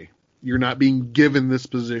day. You're not being given this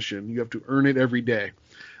position. You have to earn it every day.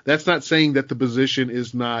 That's not saying that the position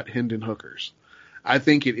is not Hendon Hooker's. I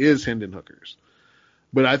think it is Hendon Hooker's.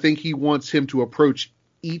 But I think he wants him to approach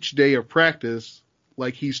each day of practice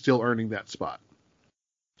like he's still earning that spot.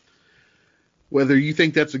 Whether you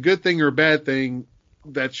think that's a good thing or a bad thing,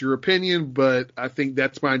 that's your opinion, but I think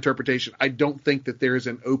that's my interpretation. I don't think that there's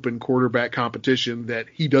an open quarterback competition that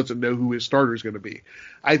he doesn't know who his starter is going to be.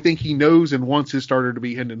 I think he knows and wants his starter to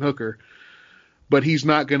be Hendon Hooker, but he's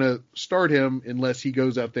not going to start him unless he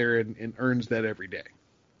goes out there and earns that every day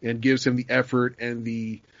and gives him the effort and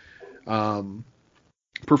the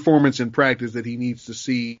performance in practice that he needs to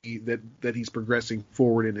see that he's progressing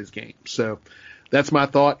forward in his game. So that's my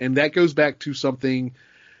thought. And that goes back to something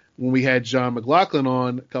when we had John McLaughlin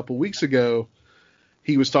on a couple weeks ago.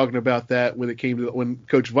 He was talking about that when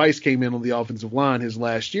Coach Weiss came in on the offensive line his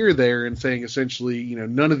last year there, and saying essentially,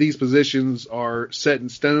 none of these positions are set in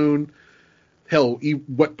stone. Hell,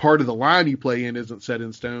 what part of the line you play in isn't set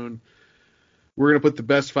in stone. We're going to put the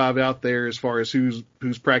best 5 out there as far as who's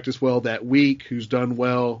practiced well that week, who's done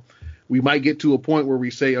well. We might get to a point where we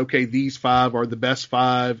say, okay, these 5 are the best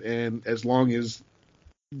 5, and as long as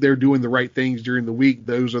they're doing the right things during the week,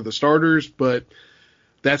 those are the starters, but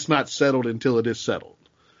that's not settled until it is settled.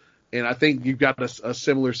 And I think you've got a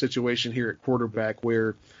similar situation here at quarterback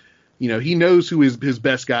where, he knows who his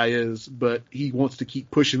best guy is, but he wants to keep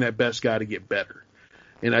pushing that best guy to get better.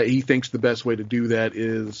 And he thinks the best way to do that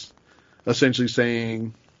is essentially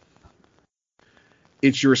saying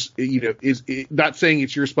it's your, not saying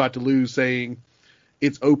it's your spot to lose, saying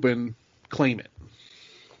it's open, claim it.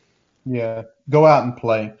 Yeah, go out and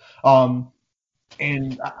play.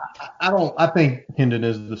 And I think Hendon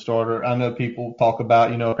is the starter. I know people talk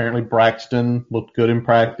about, apparently Braxton looked good in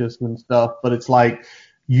practice and stuff, but it's like,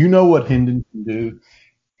 what Hendon can do.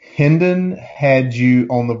 Hendon had you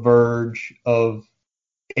on the verge of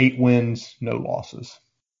 8 wins, no losses.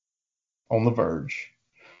 On the verge.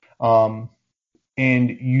 And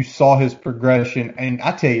you saw his progression. And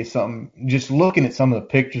I tell you something, just looking at some of the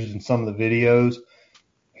pictures and some of the videos,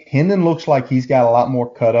 Hendon looks like he's got a lot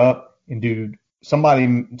more cut up. And dude,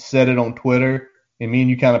 somebody said it on Twitter, and me and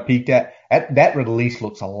you kind of peeked at that release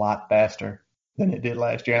looks a lot faster than it did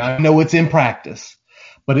last year. And I know it's in practice,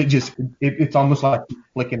 but it's almost like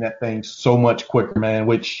flicking that thing so much quicker, man,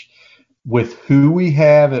 which with who we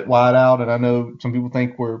have at wideout, and I know some people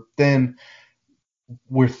think we're thin,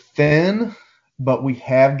 but we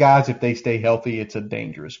have guys, if they stay healthy, it's a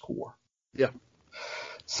dangerous core. Yeah.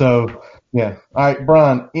 So, yeah. All right,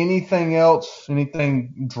 Brian, anything else?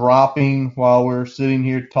 Anything dropping while we're sitting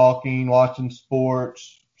here talking, watching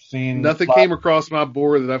sports, seeing? Nothing came across my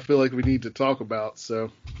board that I feel like we need to talk about,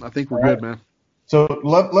 so I think we're good, man. So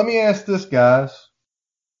let me ask this, guys.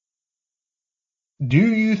 Do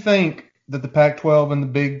you think that the Pac-12 and the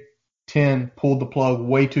Big Ten pulled the plug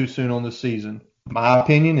way too soon on this season? My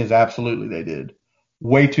opinion is absolutely they did.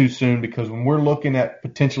 Way too soon, because when we're looking at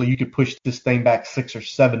potentially you could push this thing back 6 or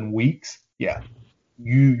 7 weeks, yeah,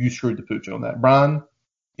 you screwed the pooch on that. Brian,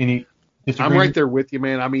 any disagreement? I'm right there with you,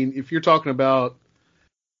 man. I mean, if you're talking about,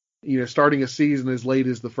 starting a season as late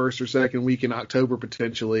as the first or second week in October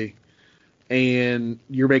potentially, and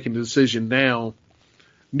you're making a decision now,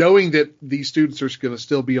 knowing that these students are going to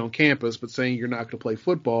still be on campus, but saying you're not going to play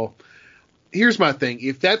football. Here's my thing: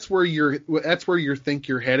 if that's where you think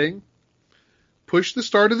you're heading, push the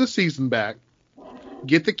start of the season back,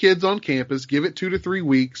 get the kids on campus, give it 2 to 3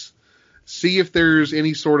 weeks, see if there's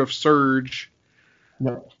any sort of surge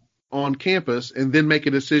on campus, and then make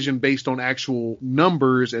a decision based on actual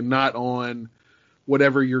numbers and not on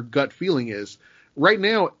whatever your gut feeling is. Right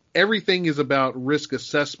now, everything is about risk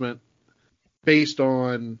assessment based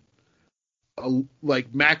on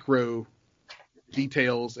macro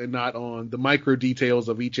details and not on the micro details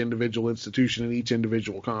of each individual institution and each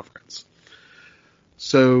individual conference.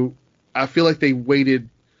 So I feel like they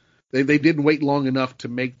didn't wait long enough to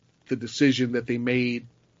make the decision that they made,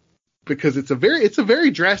 because it's a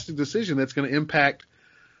very drastic decision that's going to impact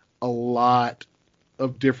a lot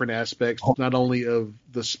of different aspects, not only of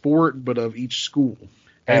the sport, but of each school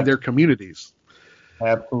and their communities.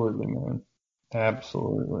 Absolutely, man.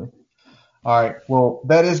 Absolutely. All right. Well,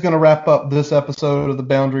 that is going to wrap up this episode of the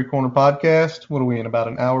Boundary Corner podcast. What are we in, about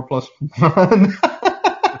an hour plus one?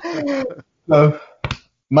 So,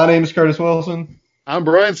 my name is Curtis Wilson. I'm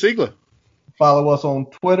Brian Siegler. Follow us on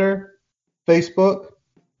Twitter, Facebook,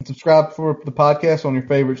 and subscribe for the podcast on your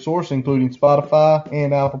favorite source, including Spotify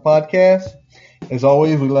and Apple Podcasts. As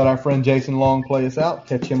always, we let our friend Jason Long play us out.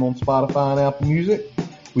 Catch him on Spotify and Apple Music.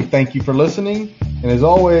 We thank you for listening. And as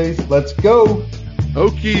always, let's go.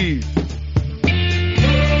 Hokies.